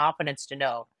have the confidence to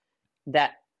know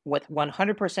that with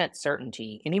 100%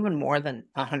 certainty, and even more than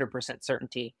 100%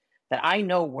 certainty, that I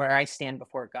know where I stand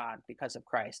before God because of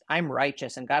Christ. I'm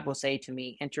righteous, and God will say to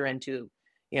me, enter into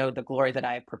the glory that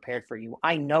I have prepared for you.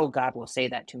 I know God will say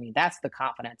that to me. That's the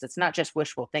confidence. It's not just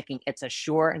wishful thinking. It's a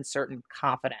sure and certain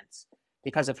confidence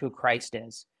because of who Christ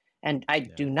is. And I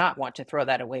do not want to throw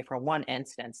that away for one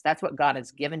instance. That's what God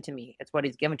has given to me. It's what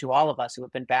he's given to all of us who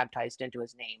have been baptized into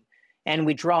his name. And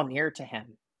we draw near to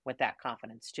him with that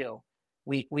confidence too.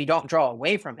 We don't draw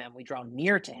away from him. We draw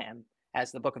near to him,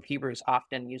 as the book of Hebrews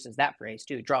often uses that phrase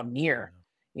too. Draw near,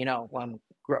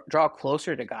 draw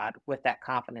closer to God with that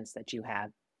confidence that you have.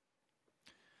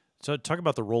 So talk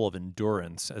about the role of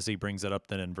endurance as he brings it up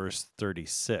then in verse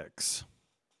 36.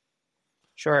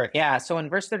 Sure. Yeah. So in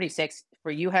verse 36,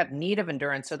 for you have need of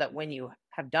endurance, so that when you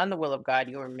have done the will of God,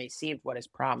 you will receive what is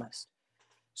promised.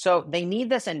 So they need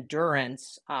this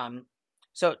endurance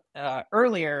So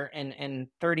earlier in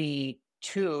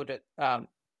 32 to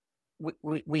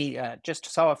we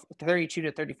just saw 32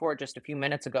 to 34 just a few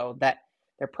minutes ago that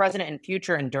their present and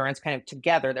future endurance kind of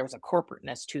together. There was a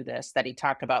corporateness to this that he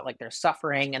talked about, like their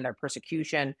suffering and their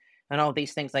persecution and all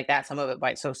these things like that. Some of it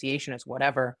by association is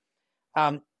whatever.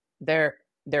 Um, their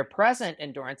present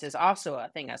endurance is also a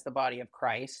thing as the body of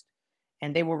Christ,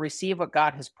 and they will receive what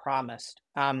God has promised.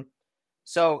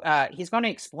 So he's going to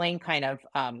explain kind of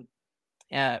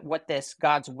what this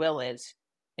God's will is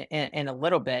in a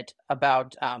little bit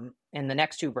about in the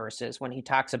next two verses when he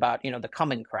talks about the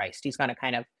coming Christ. He's going to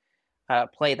kind of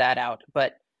play that out,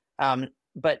 but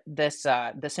this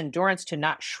endurance to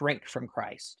not shrink from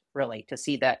Christ, really to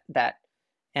see that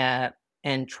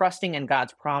and trusting in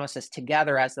God's promises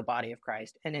together as the body of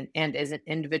Christ and as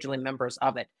individually members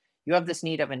of it. You have this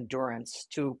need of endurance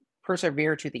to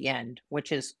persevere to the end,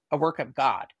 which is a work of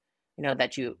God,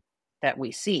 that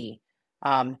we see.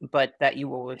 But that you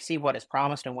will receive what is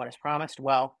promised, and what is promised,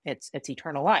 well, it's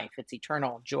eternal life, it's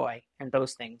eternal joy, and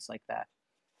those things like that.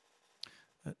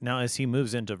 Now, as he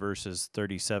moves into verses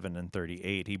 37 and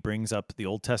 38, he brings up the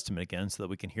Old Testament again so that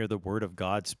we can hear the word of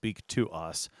God speak to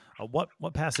us. What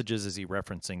passages is he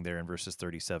referencing there in verses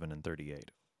 37 and 38?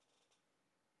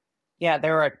 Yeah,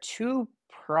 there are two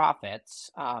prophets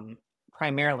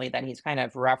primarily that he's kind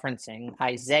of referencing,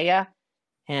 Isaiah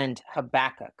and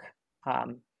Habakkuk.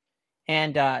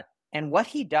 And what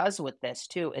he does with this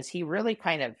too is he really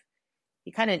kind of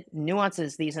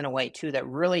nuances these in a way too that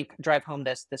really drive home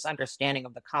this understanding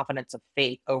of the confidence of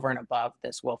faith over and above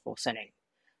this willful sinning.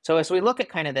 So as we look at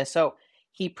kind of this, so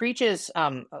he preaches,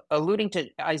 alluding to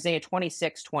Isaiah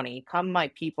 26:20, "Come, my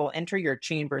people, enter your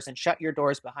chambers and shut your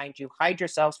doors behind you. Hide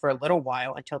yourselves for a little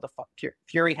while until the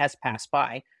fury has passed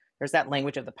by." There's that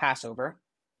language of the Passover.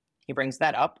 He brings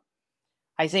that up.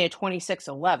 Isaiah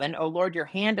 26:11, "O Lord, your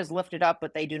hand is lifted up,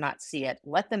 but they do not see it.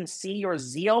 Let them see your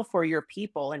zeal for your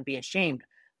people and be ashamed.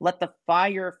 Let the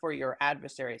fire for your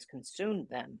adversaries consume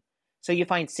them." So you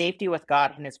find safety with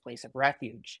God in his place of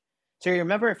refuge. So you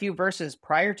remember a few verses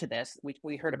prior to this,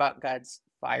 we heard about God's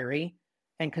fiery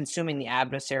and consuming the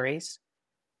adversaries.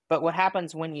 But what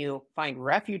happens when you find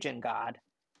refuge in God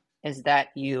is that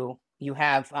you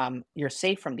have you're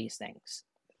safe from these things.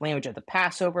 Language of the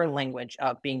Passover, language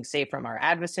of being saved from our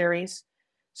adversaries.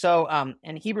 So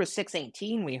in Hebrews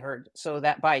 6:18, we heard, "So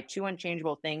that by two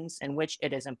unchangeable things in which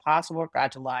it is impossible for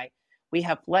God to lie, we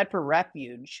have fled for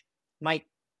refuge, might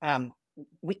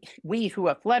we who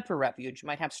have fled for refuge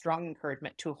might have strong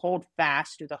encouragement to hold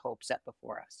fast to the hope set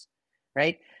before us."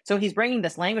 Right? So he's bringing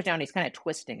this language down, he's kind of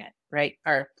twisting it, right?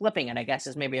 Or flipping it, I guess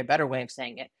is maybe a better way of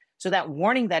saying it. So that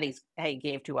warning that he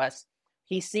gave to us,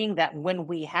 he's seeing that when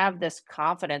we have this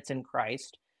confidence in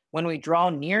Christ, when we draw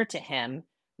near to him,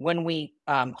 when we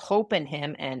hope in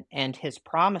him and his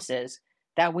promises,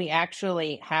 that we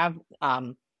actually have,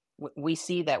 we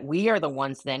see that we are the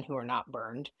ones then who are not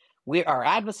burned. Our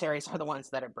adversaries are the ones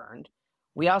that are burned.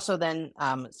 We also then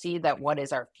see that what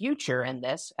is our future in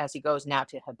this, as he goes now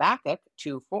to Habakkuk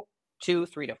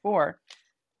 2:3-4,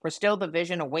 "For still the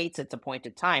vision awaits its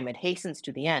appointed time. It hastens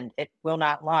to the end. It will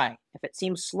not lie. If it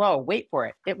seems slow, wait for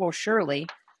it. It will surely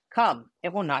come.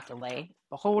 It will not delay.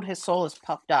 Behold, his soul is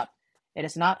puffed up. It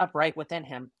is not upright within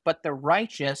him, but the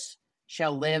righteous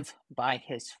shall live by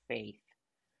his faith."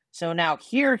 So now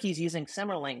here he's using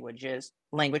similar language,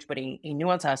 but he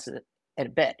nuances it a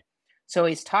bit. So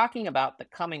he's talking about the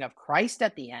coming of Christ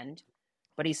at the end,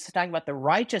 but he's talking about the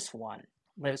righteous one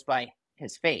lives by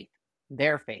his faith,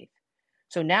 their faith.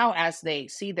 So now as they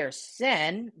see their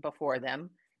sin before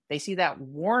them, they see that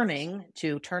warning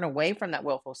to turn away from that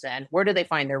willful sin. Where do they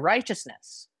find their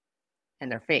righteousness? In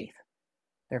their faith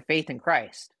in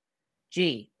Christ.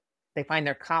 They find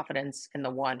their confidence in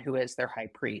the one who is their high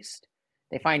priest.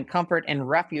 They find comfort and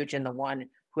refuge in the one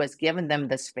who has given them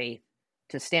this faith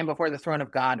to stand before the throne of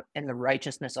God in the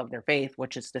righteousness of their faith,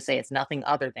 which is to say it's nothing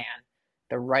other than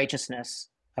the righteousness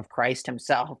of Christ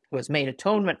himself, who has made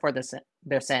atonement for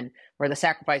their sin, where the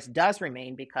sacrifice does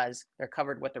remain because they're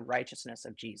covered with the righteousness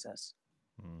of Jesus.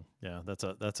 Yeah,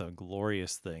 that's a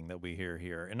glorious thing that we hear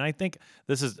here. And I think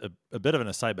this is a bit of an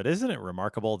aside, but isn't it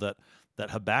remarkable that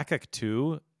Habakkuk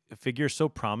 2 figures so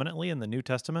prominently in the New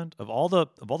Testament? Of all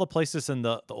the places in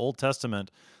the Old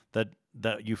Testament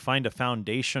that you find a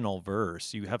foundational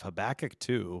verse, you have Habakkuk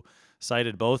 2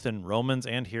 cited both in Romans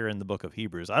and here in the book of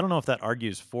Hebrews. I don't know if that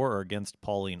argues for or against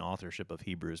Pauline authorship of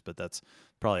Hebrews, but that's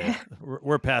probably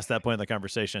we're past that point in the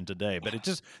conversation today. But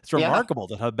it's remarkable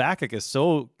that Habakkuk is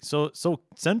so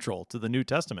central to the New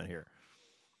Testament here.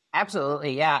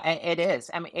 Absolutely, yeah, it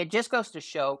is. I mean, it just goes to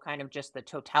show kind of just the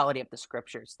totality of the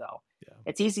scriptures, though. Yeah.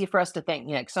 It's easy for us to think,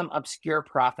 like some obscure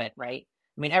prophet, right?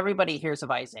 I mean, everybody hears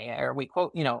of Isaiah, or we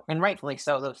quote, and rightfully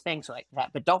so, those things like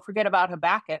that. But don't forget about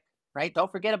Habakkuk, right?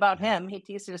 Don't forget about him. He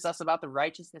teaches us about the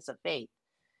righteousness of faith.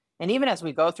 And even as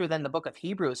we go through then the book of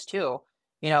Hebrews too,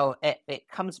 it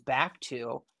comes back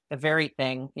to the very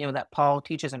thing, that Paul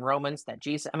teaches in Romans, that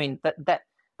Jesus,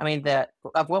 the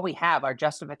of what we have, our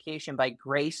justification by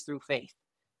grace through faith.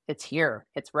 It's here.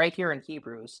 It's right here in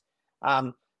Hebrews.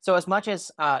 So as much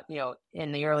as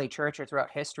in the early church or throughout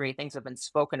history, things have been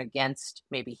spoken against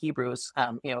maybe Hebrews.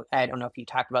 I don't know if you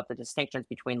talked about the distinctions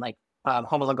between like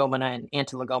homologomena and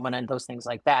antilegomena and those things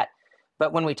like that.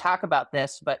 But when we talk about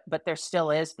this, but there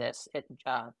still is this.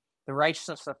 The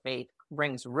righteousness of faith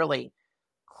rings really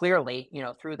clearly,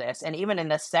 through this, and even in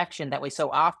this section that we so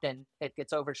often it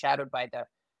gets overshadowed by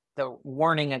the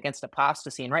warning against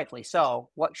apostasy, and rightfully so.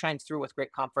 What shines through with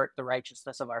great comfort? The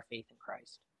righteousness of our faith in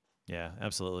Christ. Yeah,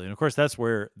 absolutely. And of course, that's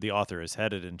where the author is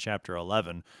headed in chapter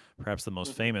 11, perhaps the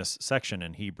most famous section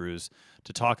in Hebrews,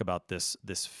 to talk about this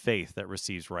faith that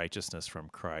receives righteousness from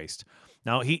Christ.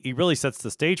 Now, he really sets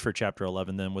the stage for chapter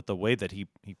 11 then with the way that he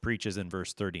preaches in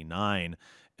verse 39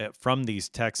 from these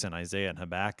texts in Isaiah and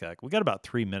Habakkuk. We got about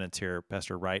 3 minutes here,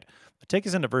 Pastor Wright. Take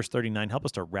us into verse 39. Help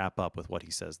us to wrap up with what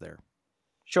he says there.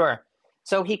 Sure.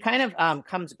 So he kind of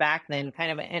comes back then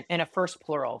kind of in a first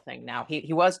plural thing. Now,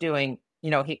 he was doing,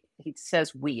 he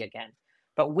says we again,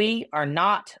 but we are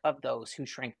not of those who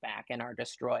shrink back and are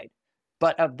destroyed,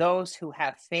 but of those who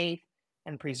have faith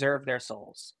and preserve their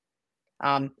souls.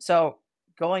 So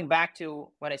going back to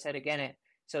what I said again,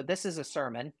 so this is a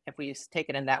sermon. If we take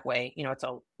it in that way, it's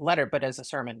a letter, but as a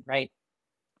sermon, right?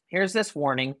 Here's this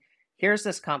warning. Here's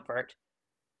this comfort.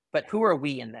 But who are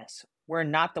we in this? We're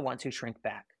not the ones who shrink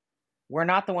back. We're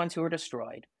not the ones who are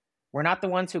destroyed. We're not the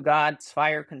ones who God's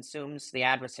fire consumes the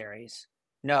adversaries.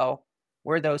 No,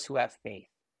 we're those who have faith.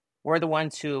 We're the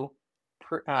ones who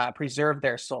preserve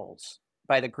their souls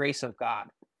by the grace of God.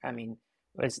 I mean,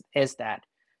 is that?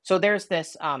 So there's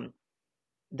this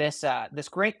this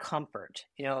great comfort,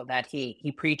 that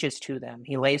he preaches to them.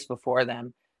 He lays before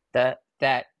them that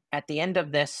at the end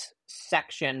of this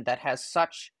section that has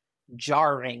such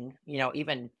jarring,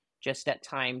 even just at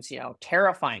times,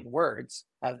 terrifying words.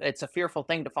 It's a fearful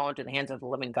thing to fall into the hands of the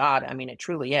living God. I mean, it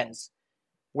truly is.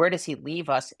 Where does he leave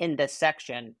us in this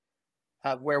section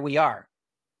of where we are?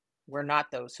 We're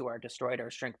not those who are destroyed or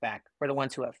shrink back. We're the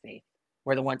ones who have faith.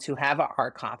 We're the ones who have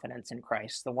our confidence in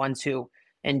Christ, the ones who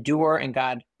endure in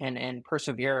God and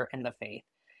persevere in the faith.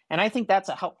 And I think that's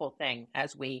a helpful thing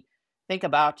as we think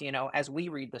about, as we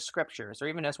read the scriptures, or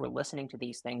even as we're listening to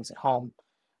these things at home,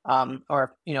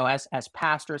 or as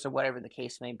pastors or whatever the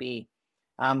case may be.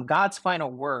 God's final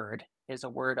word is a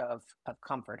word of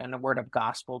comfort and a word of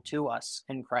gospel to us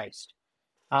in Christ.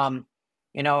 Even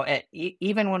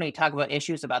when we talk about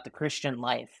issues about the Christian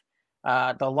life,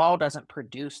 the law doesn't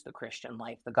produce the Christian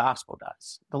life; the gospel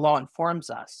does. The law informs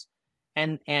us,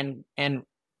 and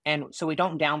so we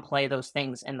don't downplay those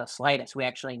things in the slightest. We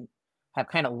actually have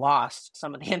kind of lost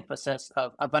some of the emphasis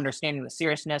of understanding the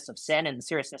seriousness of sin and the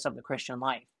seriousness of the Christian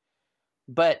life.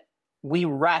 But we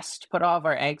put all of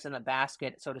our eggs in the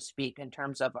basket, so to speak, in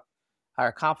terms of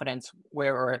our confidence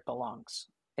where it belongs.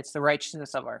 It's the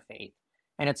righteousness of our faith.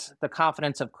 And it's the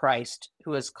confidence of Christ,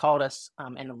 who has called us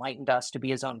and enlightened us to be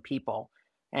his own people.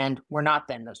 And we're not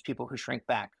then those people who shrink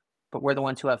back, but we're the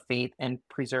ones who have faith and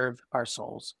preserve our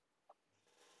souls.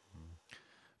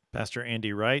 Pastor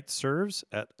Andy Wright serves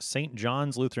at St.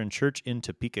 John's Lutheran Church in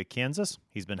Topeka, Kansas.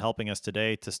 He's been helping us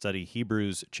today to study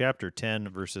Hebrews chapter 10,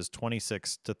 verses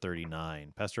 26 to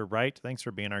 39. Pastor Wright, thanks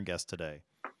for being our guest today.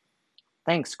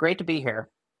 Thanks. Great to be here.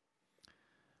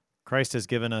 Christ has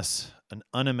given us an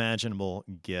unimaginable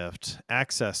gift,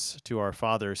 access to our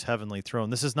Father's heavenly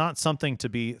throne. This is not something to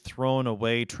be thrown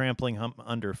away, trampling him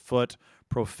underfoot,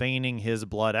 profaning his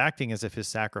blood, acting as if his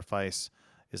sacrifice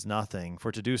is nothing.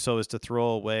 For to do so is to throw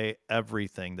away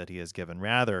everything that he has given.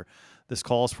 Rather, this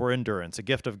calls for endurance, a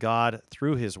gift of God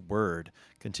through his word.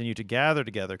 Continue to gather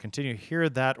together, continue to hear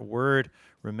that word,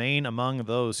 remain among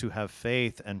those who have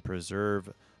faith and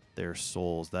preserve their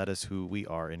souls. That is who we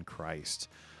are in Christ.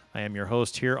 I am your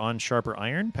host here on Sharper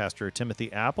Iron, Pastor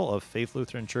Timothy Appel of Faith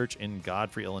Lutheran Church in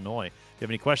Godfrey, Illinois. If you have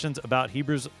any questions about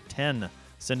Hebrews 10,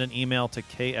 send an email to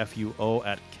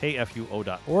kfuo@kfuo.org.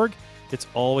 It's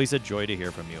always a joy to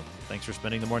hear from you. Thanks for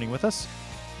spending the morning with us.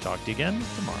 Talk to you again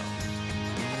tomorrow.